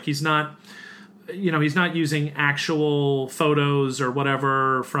piece. Like he's not using actual photos or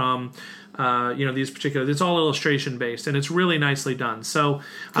whatever from, these particular. It's all illustration based, and it's really nicely done. So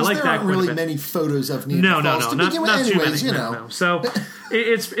I like that. There aren't really many photos of Neanderthals. No, not too many. No. So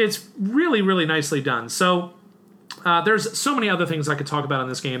it's really, really nicely done. So there's so many other things I could talk about in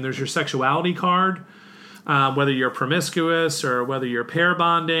this game. There's your sexuality card. Whether you're promiscuous or whether you're pair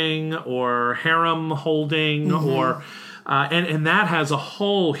bonding or harem holding or. And that has a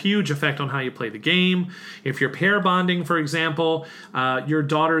whole huge effect on how you play the game. If you're pair bonding, for example, your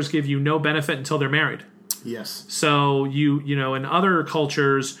daughters give you no benefit until they're married. Yes. So in other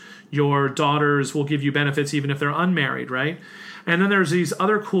cultures, your daughters will give you benefits even if they're unmarried, right? And then there's these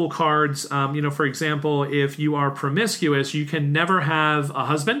other cool cards. For example, if you are promiscuous, you can never have a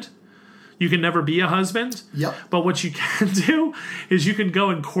husband. You can never be a husband. Yep. But what you can do is you can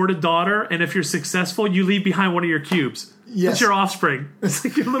go and court a daughter, and if you're successful, you leave behind one of your cubes. Yes. It's your offspring. It's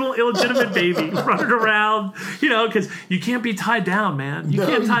like your little illegitimate baby running around, because you can't be tied down, man. You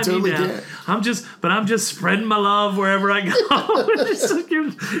can't tie me down. I'm just spreading my love wherever I go.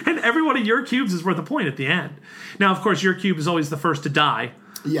 And every one of your cubes is worth a point at the end. Now, of course, your cube is always the first to die.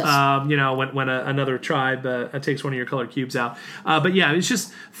 Yes. When another tribe takes one of your colored cubes out. But yeah, it's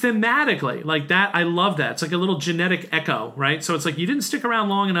just thematically like that. I love that. It's like a little genetic echo, right? So it's like you didn't stick around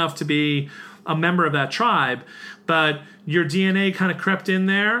long enough to be a member of that tribe, but your DNA kind of crept in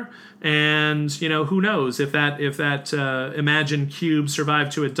there. And, who knows if that imagined cube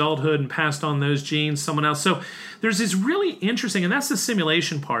survived to adulthood and passed on those genes to someone else. So there's this really interesting, and that's the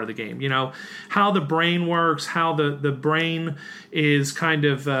simulation part of the game, how the brain works, how the brain is kind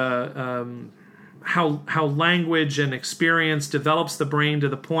of, how language and experience develops the brain to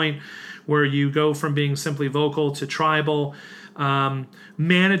the point where you go from being simply vocal to tribal,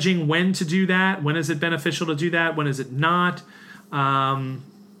 managing when to do that, when is it beneficial to do that, when is it not,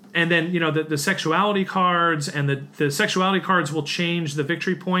 and then, the sexuality cards, and the sexuality cards will change the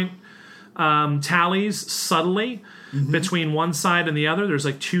victory point tallies subtly between one side and the other. There's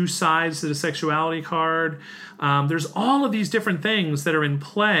like two sides to the sexuality card. There's all of these different things that are in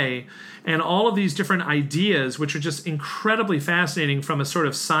play, and all of these different ideas, which are just incredibly fascinating from a sort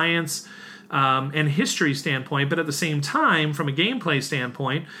of science and history standpoint, but at the same time, from a gameplay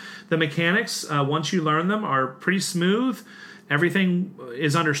standpoint, the mechanics, once you learn them, are pretty smooth. Everything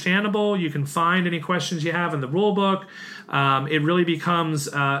is understandable. You can find any questions you have in the rule book. It really becomes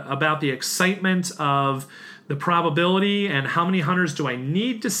about the excitement of the probability and how many hunters do I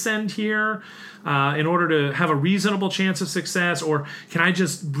need to send here in order to have a reasonable chance of success, or can I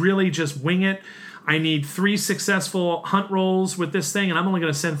just really just wing it? I need 3 successful hunt rolls with this thing, and I'm only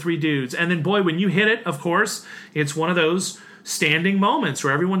going to send 3 dudes. And then, boy, when you hit it, of course, it's one of those standing moments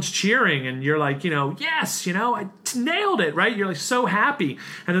where everyone's cheering and you're like, yes, I nailed it, right? You're like so happy.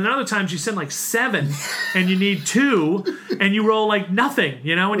 And then other times you send like 7 and you need 2 and you roll like nothing, and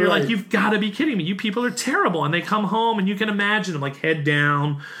you're like, you've got to be kidding me. You people are terrible. And they come home and you can imagine them like head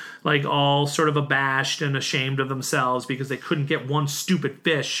down, like all sort of abashed and ashamed of themselves because they couldn't get one stupid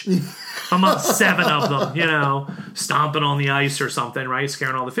fish among 7 of them, stomping on the ice or something, right?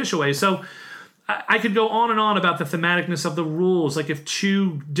 Scaring all the fish away. So I could go on and on about the thematicness of the rules. Like if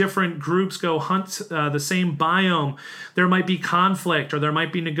 2 different groups go hunt the same biome, there might be conflict or there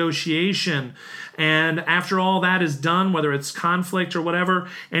might be negotiation. And after all that is done, whether it's conflict or whatever,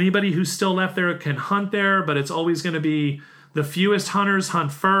 anybody who's still left there can hunt there, but it's always going to be the fewest hunters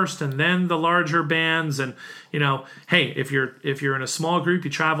hunt first and then the larger bands. And, hey, if you're in a small group, you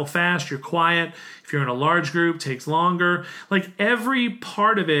travel fast, you're quiet. If you're in a large group, it takes longer. Like every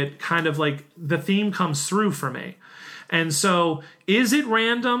part of it kind of like the theme comes through for me. And so is it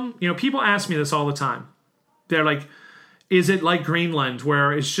random? People ask me this all the time. They're like, is it like Greenland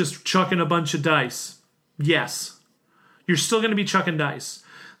where it's just chucking a bunch of dice? Yes. You're still going to be chucking dice.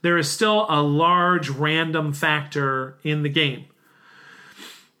 There is still a large random factor in the game.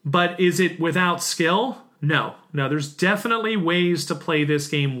 But is it without skill? No, there's definitely ways to play this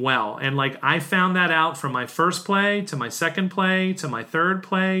game well. And like I found that out from my first play to my second play to my third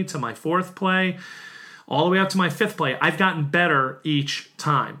play to my fourth play, all the way up to my 5th play. I've gotten better each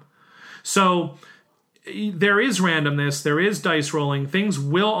time. So there is randomness, there is dice rolling. Things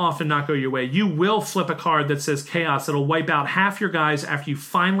will often not go your way. You will flip a card that says chaos that'll wipe out half your guys after you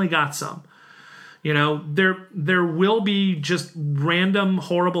finally got some. There will be just random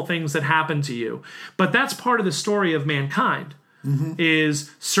horrible things that happen to you. But that's part of the story of mankind.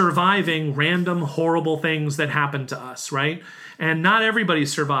 is surviving random horrible things that happen to us, right? And not everybody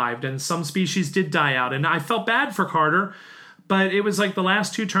survived, and some species did die out. And I felt bad for Carter, but it was like the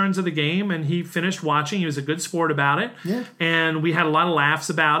last 2 turns of the game, and he finished watching. He was a good sport about it. Yeah. And we had a lot of laughs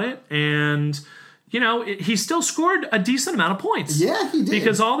about it. And, he still scored a decent amount of points. Yeah, he did.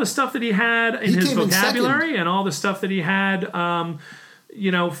 Because all the stuff that he had in his came in vocabulary and all the stuff that he had, with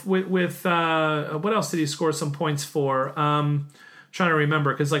what else did he score some points for? Trying to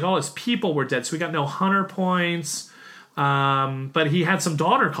remember, because all his people were dead. So we got no hunter points. But he had some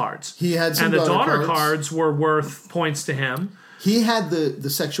daughter cards. He had some and the daughter cards. cards were worth points to him. He had the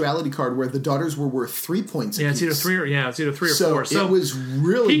sexuality card where the daughters were worth 3 points. Yeah, apiece. it's either 3 or 4. So it was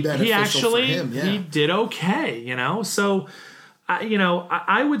really beneficial he actually, for him. Yeah. he did okay. So,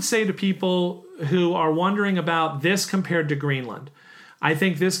 I would say to people who are wondering about this compared to Greenland, I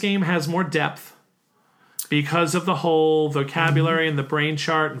think this game has more depth because of the whole vocabulary and the brain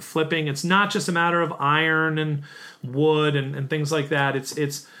chart and flipping. It's not just a matter of iron and wood and things like that.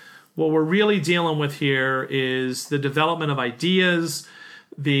 It's what we're really dealing with here is the development of ideas,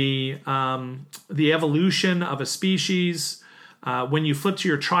 the evolution of a species. When you flip to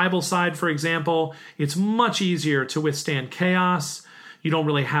your tribal side, for example, it's much easier to withstand chaos. You don't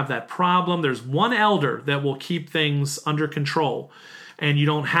really have that problem. There's one elder that will keep things under control, and you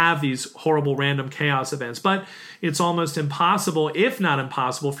don't have these horrible random chaos events. But it's almost impossible, if not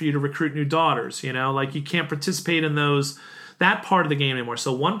impossible, for you to recruit new daughters. You can't participate in that part of the game anymore.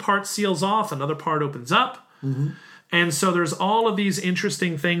 So one part seals off, another part opens up. And so there's all of these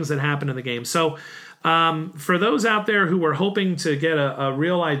interesting things that happen in the game. So for those out there who are hoping to get a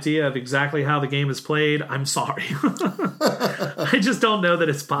real idea of exactly how the game is played, I'm sorry. I just don't know that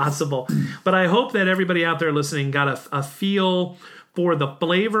it's possible. But I hope that everybody out there listening got a feel for the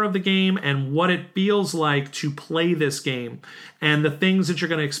flavor of the game and what it feels like to play this game and the things that you're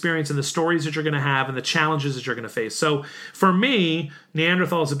going to experience and the stories that you're going to have and the challenges that you're going to face. So for me,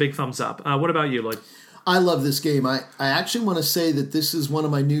 Neanderthal is a big thumbs up. What about you, Lloyd? I love this game. I actually want to say that this is one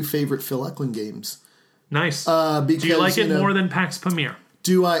of my new favorite Phil Eklund games. Nice. Because, do you like it more than PAX Pamir?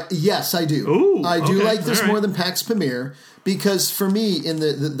 Do I? Yes, I do. Ooh, I do okay. like this All right. more than PAX Pamir because for me, in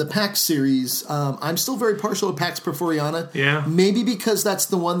the PAX series, I'm still very partial to PAX Perforiana. Yeah. Maybe because that's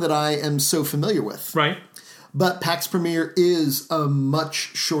the one that I am so familiar with. Right. But PAX Pamir is a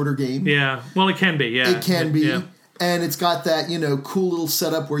much shorter game. Yeah. Well, it can be. Yeah. It can be. Yeah. And it's got that, cool little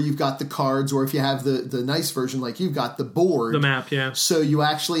setup where you've got the cards, or if you have the nice version, like you've got the board. The map, yeah. So you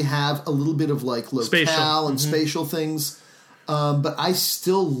actually have a little bit of locale Spatial. and spatial things. But I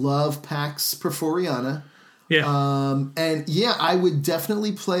still love PAX Perforiana. Yeah. I would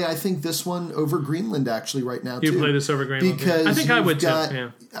definitely play, I think, this one over Greenland actually right now, You too. play this over Greenland. Because I think I would, too.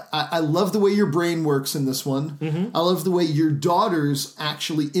 Yeah. I love the way your brain works in this one. I love the way your daughters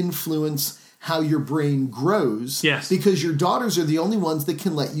actually influence how your brain grows. Yes. Because your daughters are the only ones that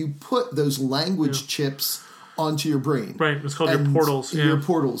can let you put those language chips onto your brain. Right. It's called your portals. Yeah. Your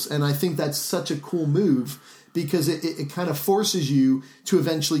portals. And I think that's such a cool move because it kind of forces you to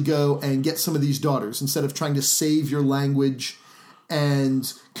eventually go and get some of these daughters instead of trying to save your language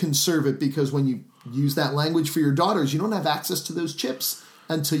and conserve it, because when you use that language for your daughters, you don't have access to those chips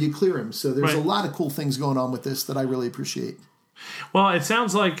until you clear them. So there's a lot of cool things going on with this that I really appreciate. Well, it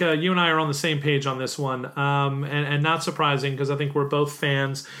sounds like you and I are on the same page on this one, and not surprising because I think we're both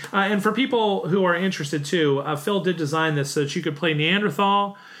fans. And for people who are interested too, Phil did design this so that you could play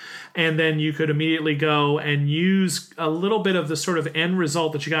Neanderthal, and then you could immediately go and use a little bit of the sort of end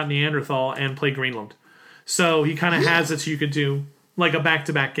result that you got in Neanderthal and play Greenland. So he kind of has it so you could do like a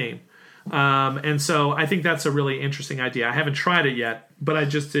back-to-back game. And so I think that's a really interesting idea. I haven't tried it yet, but I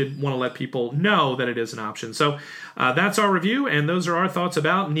just did want to let people know that it is an option. So that's our review, and those are our thoughts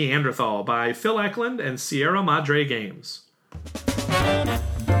about Neanderthal by Phil Eklund and Sierra Madre Games.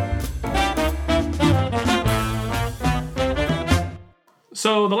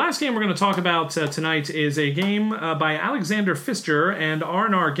 So the last game we're going to talk about tonight is a game by Alexander Pfister and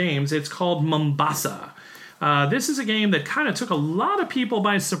R&R Games. It's called Mombasa. This is a game that kind of took a lot of people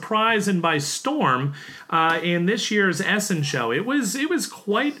by surprise and by storm in this year's Essen show. It was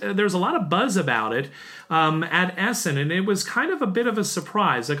quite, there's a lot of buzz about it at Essen, and it was kind of a bit of a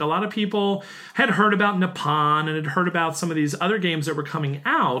surprise. Like, a lot of people had heard about Nippon and had heard about some of these other games that were coming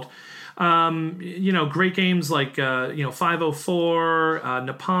out. Great games like 504,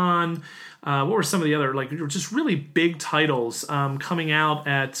 Nippon, what were some of the other, like, just really big titles coming out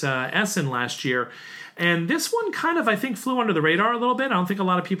at Essen last year. And this one kind of, I think, flew under the radar a little bit. I don't think a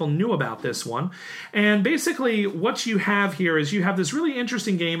lot of people knew about this one. And basically what you have here is you have this really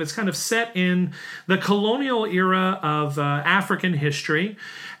interesting game. It's kind of set in the colonial era of African history.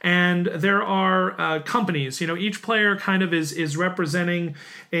 And there are companies. Each player kind of is representing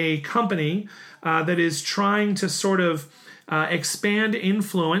a company that is trying to sort of expand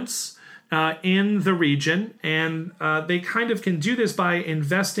influence in the region, and they kind of can do this by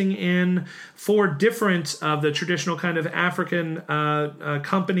investing in 4 different of the traditional kind of African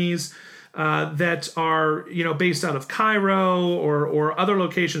companies that are based out of Cairo or other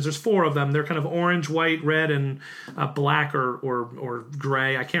locations. There's 4 of them. They're kind of orange, white, red, and black or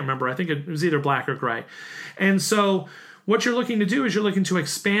gray. I can't remember. I think it was either black or gray. And so what you're looking to do is you're looking to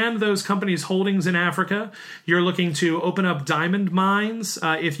expand those companies' holdings in Africa. You're looking to open up diamond mines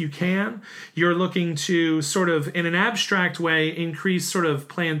if you can. You're looking to sort of, in an abstract way, increase sort of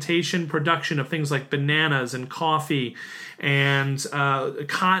plantation production of things like bananas and coffee and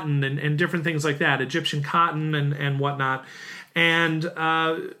cotton and different things like that, Egyptian cotton and whatnot. And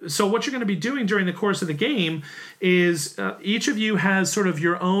so what you're going to be doing during the course of the game is each of you has sort of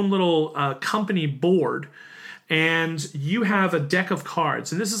your own little company board. And you have a deck of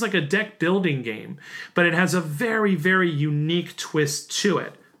cards. And this is like a deck building game, but it has a very, very unique twist to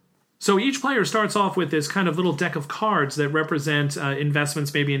it. So each player starts off with this kind of little deck of cards that represent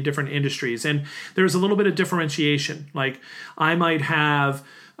investments maybe in different industries. And there's a little bit of differentiation. Like I might have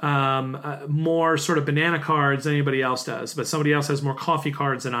more sort of banana cards than anybody else does, but somebody else has more coffee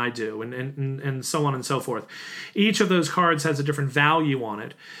cards than I do, and so on and so forth. Each of those cards has a different value on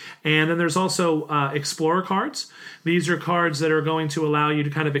it. And then there's also Explorer cards. These are cards that are going to allow you to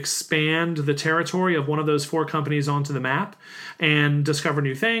kind of expand the territory of one of those 4 companies onto the map and discover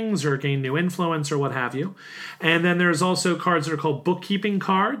new things or gain new influence or what have you. And then there's also cards that are called bookkeeping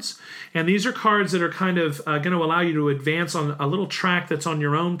cards. And these are cards that are kind of going to allow you to advance on a little track that's on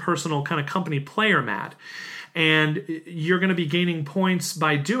your own personal kind of company player mat. And you're going to be gaining points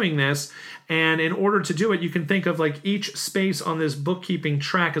by doing this. And in order to do it, you can think of like each space on this bookkeeping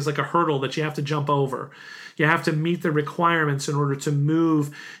track as like a hurdle that you have to jump over. You have to meet the requirements in order to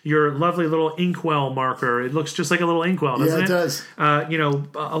move your lovely little inkwell marker. It looks just like a little inkwell, doesn't it? Yeah, it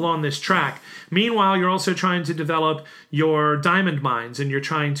does. Along this track. Meanwhile, you're also trying to develop your diamond mines, and you're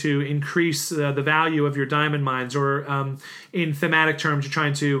trying to increase the value of your diamond mines, or in thematic terms, you're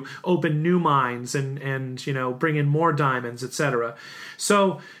trying to open new mines and bring in more diamonds, etc.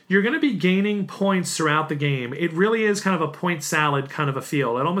 So you're going to be gaining points throughout the game. It really is kind of a point salad kind of a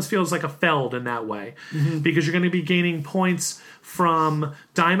feel. It almost feels like a Feld in that way, because you're going to be gaining points from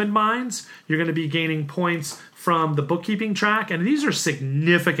diamond mines. You're going to be gaining points from the bookkeeping track, and these are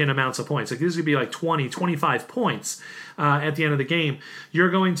significant amounts of points. Like these could be like 20, 25 points at the end of the game. You're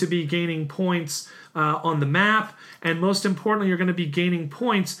going to be gaining points on the map, and most importantly, you're going to be gaining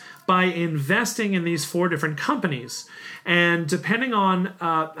points by investing in these 4 different companies. And depending on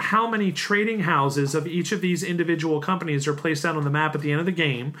how many trading houses of each of these individual companies are placed out on the map at the end of the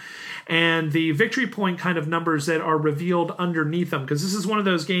game, and the victory point kind of numbers that are revealed underneath them, because this is one of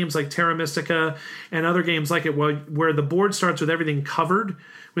those games like Terra Mystica and other games like it where the board starts with everything covered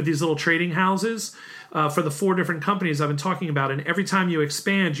with these little trading houses for the 4 different companies I've been talking about. And every time you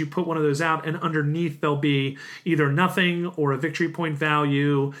expand, you put one of those out, and underneath there'll be either nothing or a victory point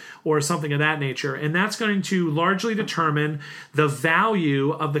value or something of that nature. And that's going to largely determine the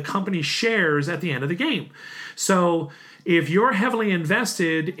value of the company shares at the end of the game. So if you're heavily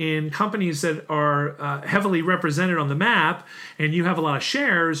invested in companies that are heavily represented on the map and you have a lot of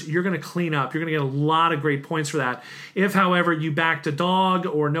shares, you're going to clean up. You're going to get a lot of great points for that. If, however, you backed a dog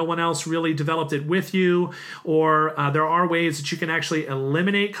or no one else really developed it with you, or there are ways that you can actually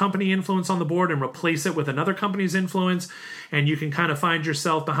eliminate company influence on the board and replace it with another company's influence, and you can kind of find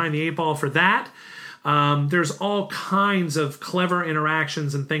yourself behind the 8 ball for that. There's all kinds of clever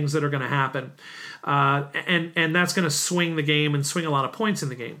interactions and things that are going to happen. And that's going to swing the game and swing a lot of points in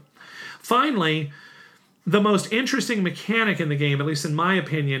the game. Finally, the most interesting mechanic in the game, at least in my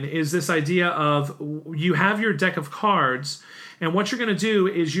opinion, is this idea of you have your deck of cards, and what you're going to do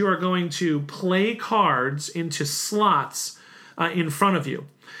is you are going to play cards into slots in front of you.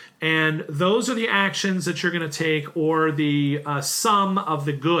 And those are the actions that you're going to take, or the sum of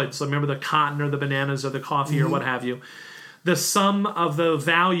the goods. So remember the cotton or the bananas or the coffee or what have you. The sum of the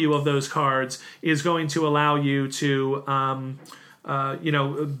value of those cards is going to allow you to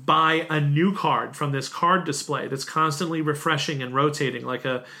buy a new card from this card display that's constantly refreshing and rotating like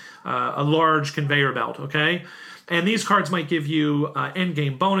a large conveyor belt, okay? And these cards might give you end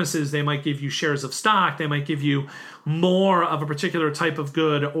game bonuses. They might give you shares of stock. They might give you more of a particular type of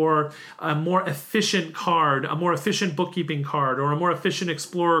good, or a more efficient card, a more efficient bookkeeping card, or a more efficient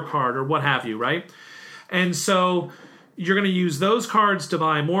explorer card, or what have you, right? And so you're going to use those cards to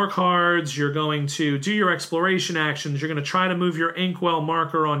buy more cards. You're going to do your exploration actions. You're going to try to move your Inkwell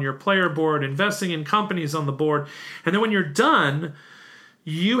marker on your player board, investing in companies on the board. And then when you're done,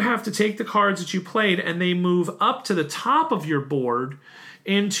 you have to take the cards that you played and they move up to the top of your board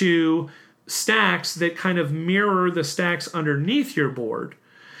into stacks that kind of mirror the stacks underneath your board.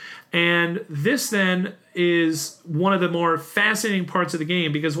 And this then is one of the more fascinating parts of the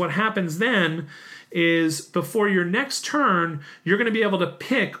game, because what happens then is before your next turn, you're going to be able to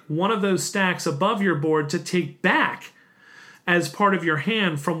pick one of those stacks above your board to take back as part of your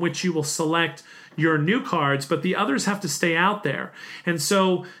hand, from which you will select your new cards, but the others have to stay out there. And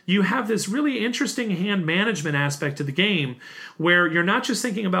so you have this really interesting hand management aspect to the game, where you're not just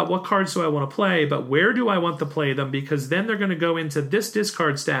thinking about what cards do I want to play, but where do I want to play them, because then they're going to go into this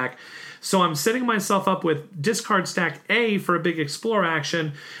discard stack. So I'm setting myself up with discard stack A for a big explore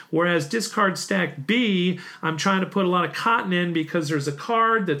action, whereas discard stack B, I'm trying to put a lot of cotton in because there's a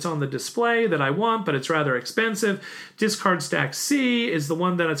card that's on the display that I want, but it's rather expensive. Discard stack C is the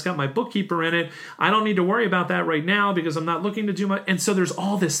one that it's got my bookkeeper in it. I don't need to worry about that right now because I'm not looking to do much. And so there's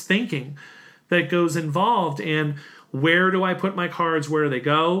all this thinking that goes involved in where do I put my cards, where do they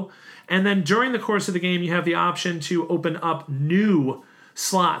go? And then during the course of the game, you have the option to open up new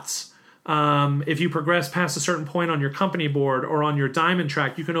slots. If you progress past a certain point on your company board or on your diamond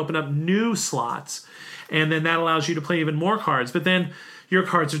track, you can open up new slots, and then that allows you to play even more cards. But then your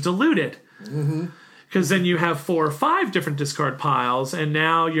cards are diluted, because then you have 4 or 5 different discard piles, and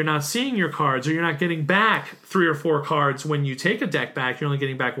now you're not seeing your cards, or you're not getting back 3 or 4 cards when you take a deck back. You're only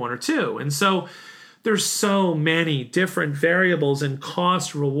getting back 1 or 2. And so there's so many different variables and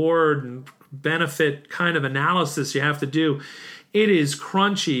cost, reward, and benefit kind of analysis you have to do. It is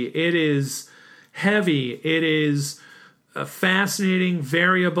crunchy. It is heavy. It is fascinating,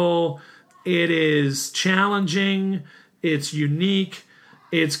 variable. It is challenging. It's unique.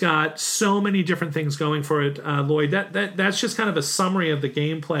 It's got so many different things going for it, Lloyd. That's just kind of a summary of the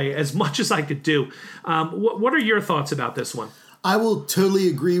gameplay, as much as I could do. What are your thoughts about this one? I will totally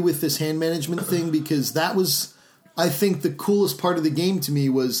agree with this hand management thing, because that was, I think, the coolest part of the game to me,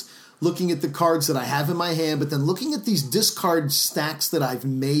 was looking at the cards that I have in my hand, but then looking at these discard stacks that I've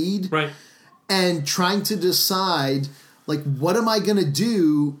made, right, and trying to decide, like, what am I going to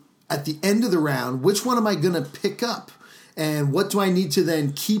do at the end of the round? Which one am I going to pick up? And what do I need to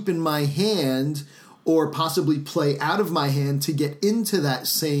then keep in my hand, or possibly play out of my hand to get into that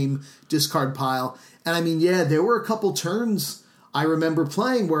same discard pile? And I mean, yeah, there were a couple turns I remember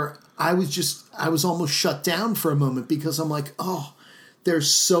playing where I was almost shut down for a moment, because I'm like, oh,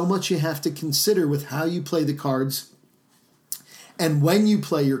 there's so much you have to consider with how you play the cards and when you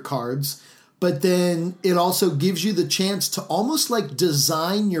play your cards. But then it also gives you the chance to almost like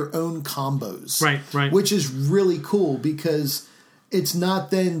design your own combos. Right. Which is really cool, because it's not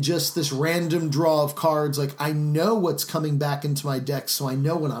then just this random draw of cards. Like, I know what's coming back into my deck, so I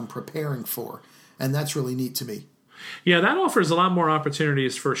know what I'm preparing for. And that's really neat to me. Yeah, that offers a lot more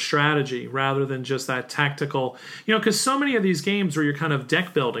opportunities for strategy rather than just that tactical, because so many of these games where you're kind of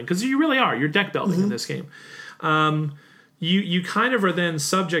deck building, because you really are, you're deck building in this game. You kind of are then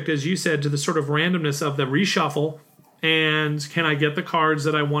subject, as you said, to the sort of randomness of the reshuffle, and can I get the cards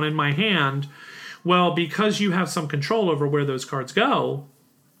that I want in my hand? Well, because you have some control over where those cards go,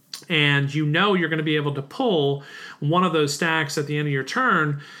 and you're going to be able to pull one of those stacks at the end of your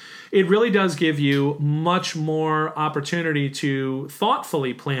turn, it really does give you much more opportunity to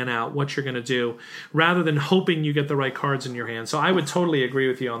thoughtfully plan out what you're going to do, rather than hoping you get the right cards in your hand. So I would totally agree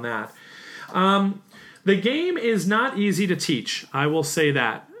with you on that. The game is not easy to teach, I will say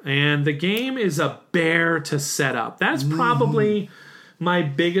that. And the game is a bear to set up. That's probably my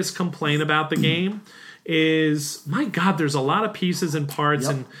biggest complaint about the game. Is, my God, there's a lot of pieces and parts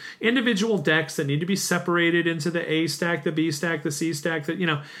and individual decks that need to be separated into the A stack, the B stack, the C stack,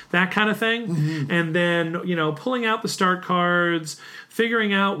 that kind of thing. And then, pulling out the start cards,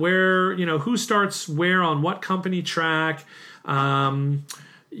 figuring out where, who starts where on what company track.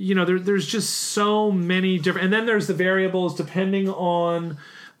 There's just so many different, and then there's the variables depending on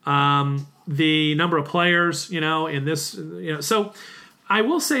the number of players, in this, so I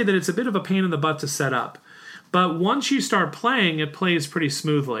will say that it's a bit of a pain in the butt to set up. But once you start playing, it plays pretty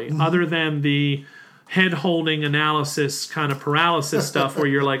smoothly, other than the head holding analysis kind of paralysis stuff where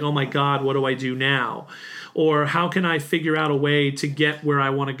you're like, oh my God, what do I do now? Or how can I figure out a way to get where I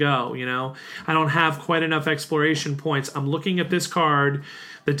want to go? I don't have quite enough exploration points. I'm looking at this card.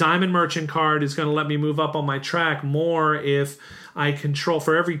 The Diamond Merchant card is going to let me move up on my track more if I control.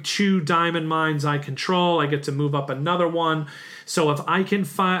 For every 2 diamond mines I control, I get to move up another one. So if I can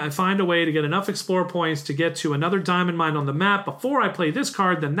find a way to get enough Explorer points to get to another diamond mine on the map before I play this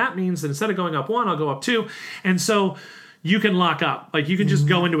card, then that means that instead of going up 1, I'll go up 2. And so you can lock up. Like, you can just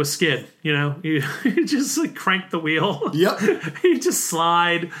go into a skid, You just like crank the wheel. Yep. You just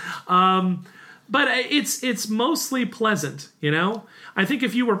slide. But it's mostly pleasant, I think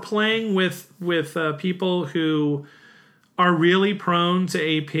if you were playing with people who are really prone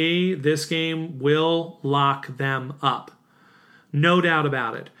to AP, this game will lock them up. No doubt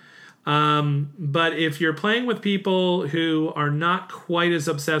about it. But if you're playing with people who are not quite as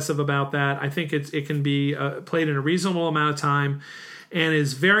obsessive about that, I think it can be played in a reasonable amount of time and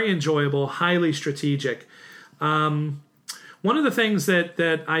is very enjoyable, highly strategic. One of the things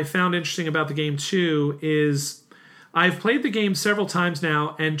that I found interesting about the game too is I've played the game several times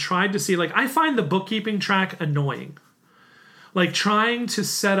now and tried to see, like, I find the bookkeeping track annoying. Like, trying to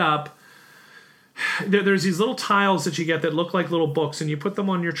set up, there's these little tiles that you get that look like little books, and you put them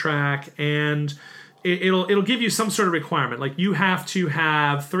on your track, and it'll give you some sort of requirement. Like, you have to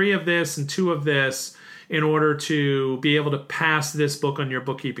have 3 of this and 2 of this in order to be able to pass this book on your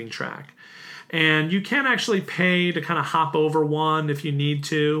bookkeeping track. And you can actually pay to kind of hop over one if you need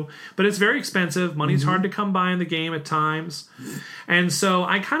to, but it's very expensive. Money's hard to come by in the game at times. And so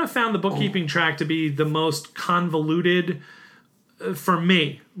I kind of found the bookkeeping track to be the most convoluted for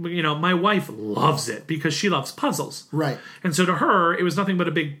me. My wife loves it because she loves puzzles. Right. And so to her, it was nothing but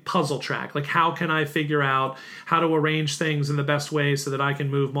a big puzzle track. Like, how can I figure out how to arrange things in the best way so that I can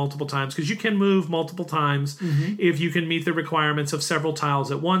move multiple times? Because you can move multiple times if you can meet the requirements of several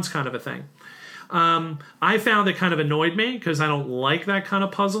tiles at once, kind of a thing. I found it kind of annoyed me because I don't like that kind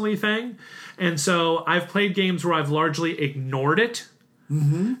of puzzly thing. And so I've played games where I've largely ignored it.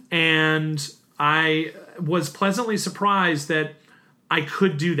 And I was pleasantly surprised that I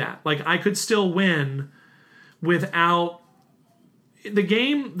could do that. Like, I could still win without... The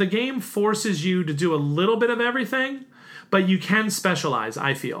game forces you to do a little bit of everything, but you can specialize,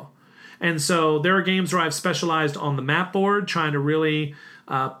 I feel. And so there are games where I've specialized on the map board, trying to really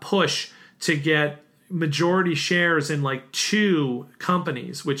push to get majority shares in like 2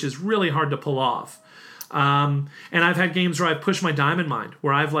 companies, which is really hard to pull off. And I've had games where I've pushed my diamond mine,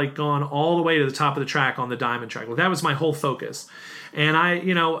 where I've like gone all the way to the top of the track on the diamond track. Like, that was my whole focus. And I,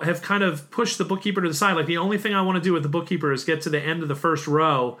 have kind of pushed the bookkeeper to the side. Like, the only thing I want to do with the bookkeeper is get to the end of the first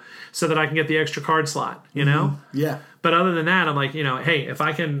row so that I can get the extra card slot, know? Yeah. But other than that, I'm like, hey, if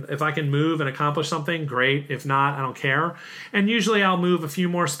I can move and accomplish something, great. If not, I don't care. And usually I'll move a few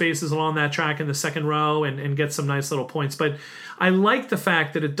more spaces along that track in the second row and get some nice little points. But I like the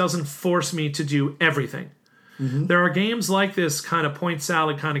fact that it doesn't force me to do everything. There are games like this kind of point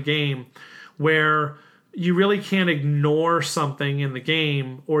salad kind of game where you really can't ignore something in the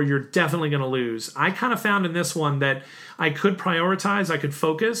game or you're definitely going to lose. I kind of found in this one that I could prioritize, I could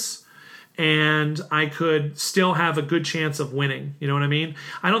focus, and I could still have a good chance of winning. You know what I mean?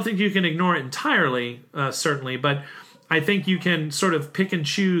 I don't think you can ignore it entirely, certainly, but I think you can sort of pick and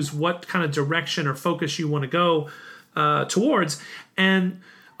choose what kind of direction or focus you want to go towards. And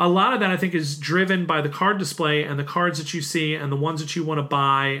a lot of that, I think, is driven by the card display and the cards that you see and the ones that you want to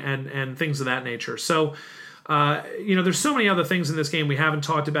buy and things of that nature. So, there's so many other things in this game we haven't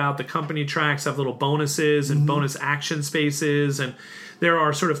talked about. The company tracks have little bonuses and bonus action spaces, and there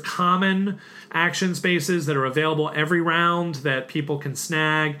are sort of common action spaces that are available every round that people can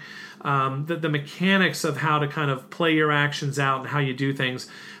snag. The mechanics of how to kind of play your actions out and how you do things,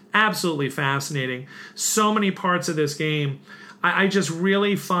 absolutely fascinating. So many parts of this game. I just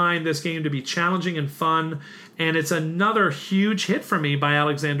really find this game to be challenging and fun, and it's another huge hit for me by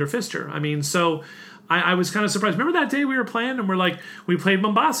Alexander Pfister. I mean, so I was kind of surprised. Remember that day we were playing, and we played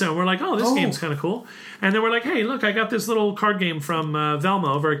Mombasa, and we're like, oh, this game's kind of cool. And then we're like, hey, look, I got this little card game from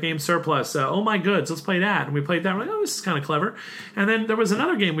Velma over at Game Surplus. Oh my goods, let's play that. And we played that. We're like, oh, this is kind of clever. And then there was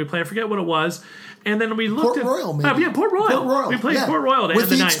another game we played. I forget what it was. And then we looked at Port Royal, maybe. Port Royal. We played Port Royal to with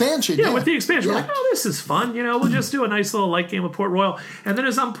end the the night. expansion. Yeah, with the expansion. We're like, oh, this is fun. We'll just do a nice little light game of Port Royal. And then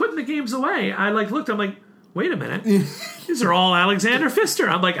as I'm putting the games away, I looked. I'm like, wait a minute. These are all Alexander Pfister.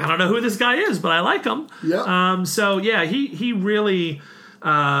 I'm like, I don't know who this guy is, but I like him. Yeah. So yeah, he really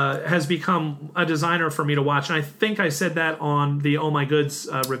has become a designer for me to watch. And I think I said that on the Oh My Goods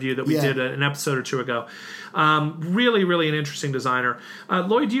review that we did an episode or two ago. Really, really an interesting designer.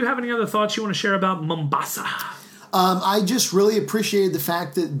 Lloyd, do you have any other thoughts you want to share about Mombasa? I just really appreciated the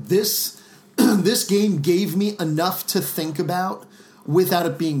fact that this game gave me enough to think about without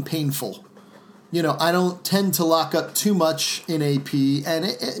it being painful. You know, I don't tend to lock up too much in AP, and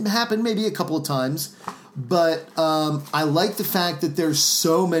it happened maybe a couple of times. But I like the fact that there's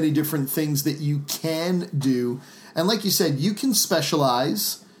so many different things that you can do. And like you said, you can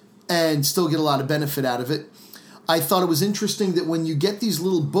specialize and still get a lot of benefit out of it. I thought it was interesting that when you get these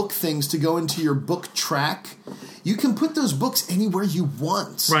little book things to go into your book track, you can put those books anywhere you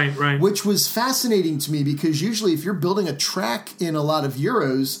want. Right. Which was fascinating to me because usually if you're building a track in a lot of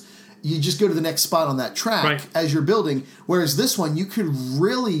Euros, you just go to the next spot on that track as you're building. Whereas this one, you could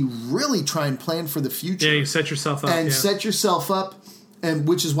really, really try and plan for the future. Yeah, you set yourself up. And set yourself up, and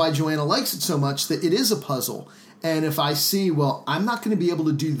which is why Joanna likes it so much, that it is a puzzle. And if I see, well, I'm not going to be able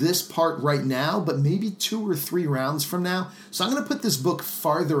to do this part right now, but maybe 2 or 3 rounds from now, so I'm going to put this book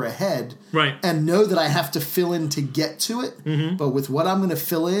farther ahead and know that I have to fill in to get to it. Mm-hmm. But with what I'm going to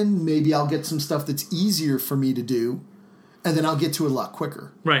fill in, maybe I'll get some stuff that's easier for me to do. And then I'll get to it a lot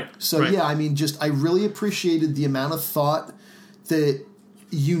quicker. Right. So, yeah, I mean, I really appreciated the amount of thought that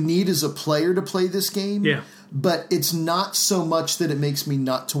you need as a player to play this game. Yeah. But it's not so much that it makes me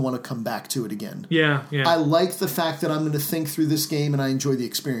not to want to come back to it again. Yeah. I like the fact that I'm going to think through this game and I enjoy the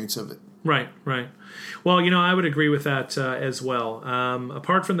experience of it. Right. Well, I would agree with that as well.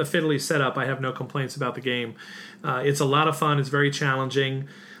 Apart from the fiddly setup, I have no complaints about the game. It's a lot of fun. It's very challenging.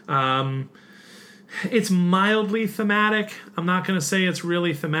 It's mildly thematic. I'm not going to say it's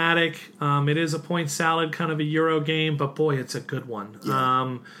really thematic. It is a point salad kind of a Euro game, but boy, it's a good one.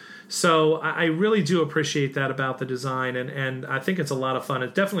 Yeah. So I really do appreciate that about the design, and I think it's a lot of fun.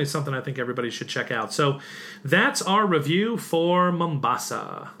 It's definitely something I think everybody should check out. So that's our review for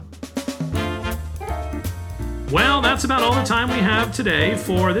Mombasa. Well, that's about all the time we have today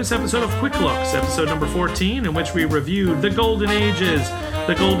for this episode of Quick Looks, episode number 14, in which we reviewed the Golden Ages,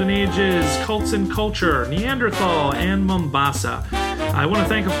 Cults and Culture, Neanderthal, and Mombasa. I want to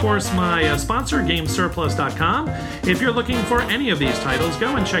thank, of course, my sponsor, GameSurplus.com. If you're looking for any of these titles,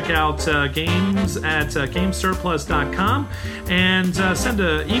 go and check out games at GameSurplus.com and send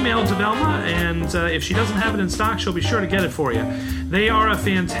an email to Velma, and if she doesn't have it in stock, she'll be sure to get it for you. They are a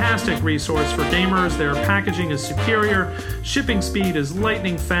fantastic resource for gamers. Their packaging is superior, shipping speed is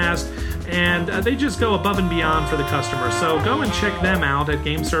lightning fast, and they just go above and beyond for the customer. So go and check them out at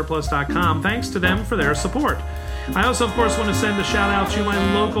GameSurplus.com. Thanks to them for their support. I also, of course, want to send a shout out to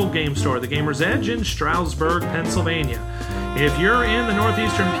my local game store, The Gamer's Edge in Stroudsburg, Pennsylvania. If you're in the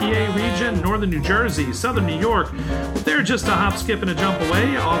northeastern PA region, northern New Jersey, southern New York, they're just a hop, skip, and a jump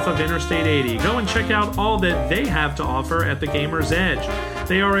away off of Interstate 80. Go and check out all that they have to offer at The Gamer's Edge.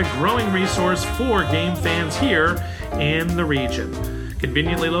 They are a growing resource for game fans here in the region.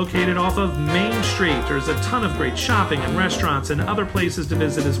 Conveniently located off of Main Street, there's a ton of great shopping and restaurants and other places to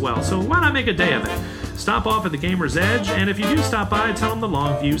visit as well. So why not make a day of it? Stop off at the Gamer's Edge, and if you do stop by, tell them the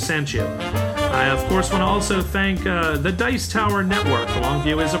Longview sent you. I, of course, want to also thank the Dice Tower Network.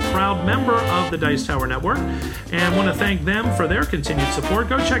 Longview is a proud member of the Dice Tower Network, and want to thank them for their continued support.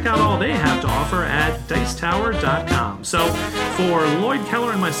 Go check out all they have to offer at Dicetower.com. So for Lloyd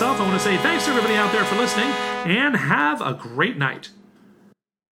Keller and myself, I want to say thanks to everybody out there for listening, and have a great night.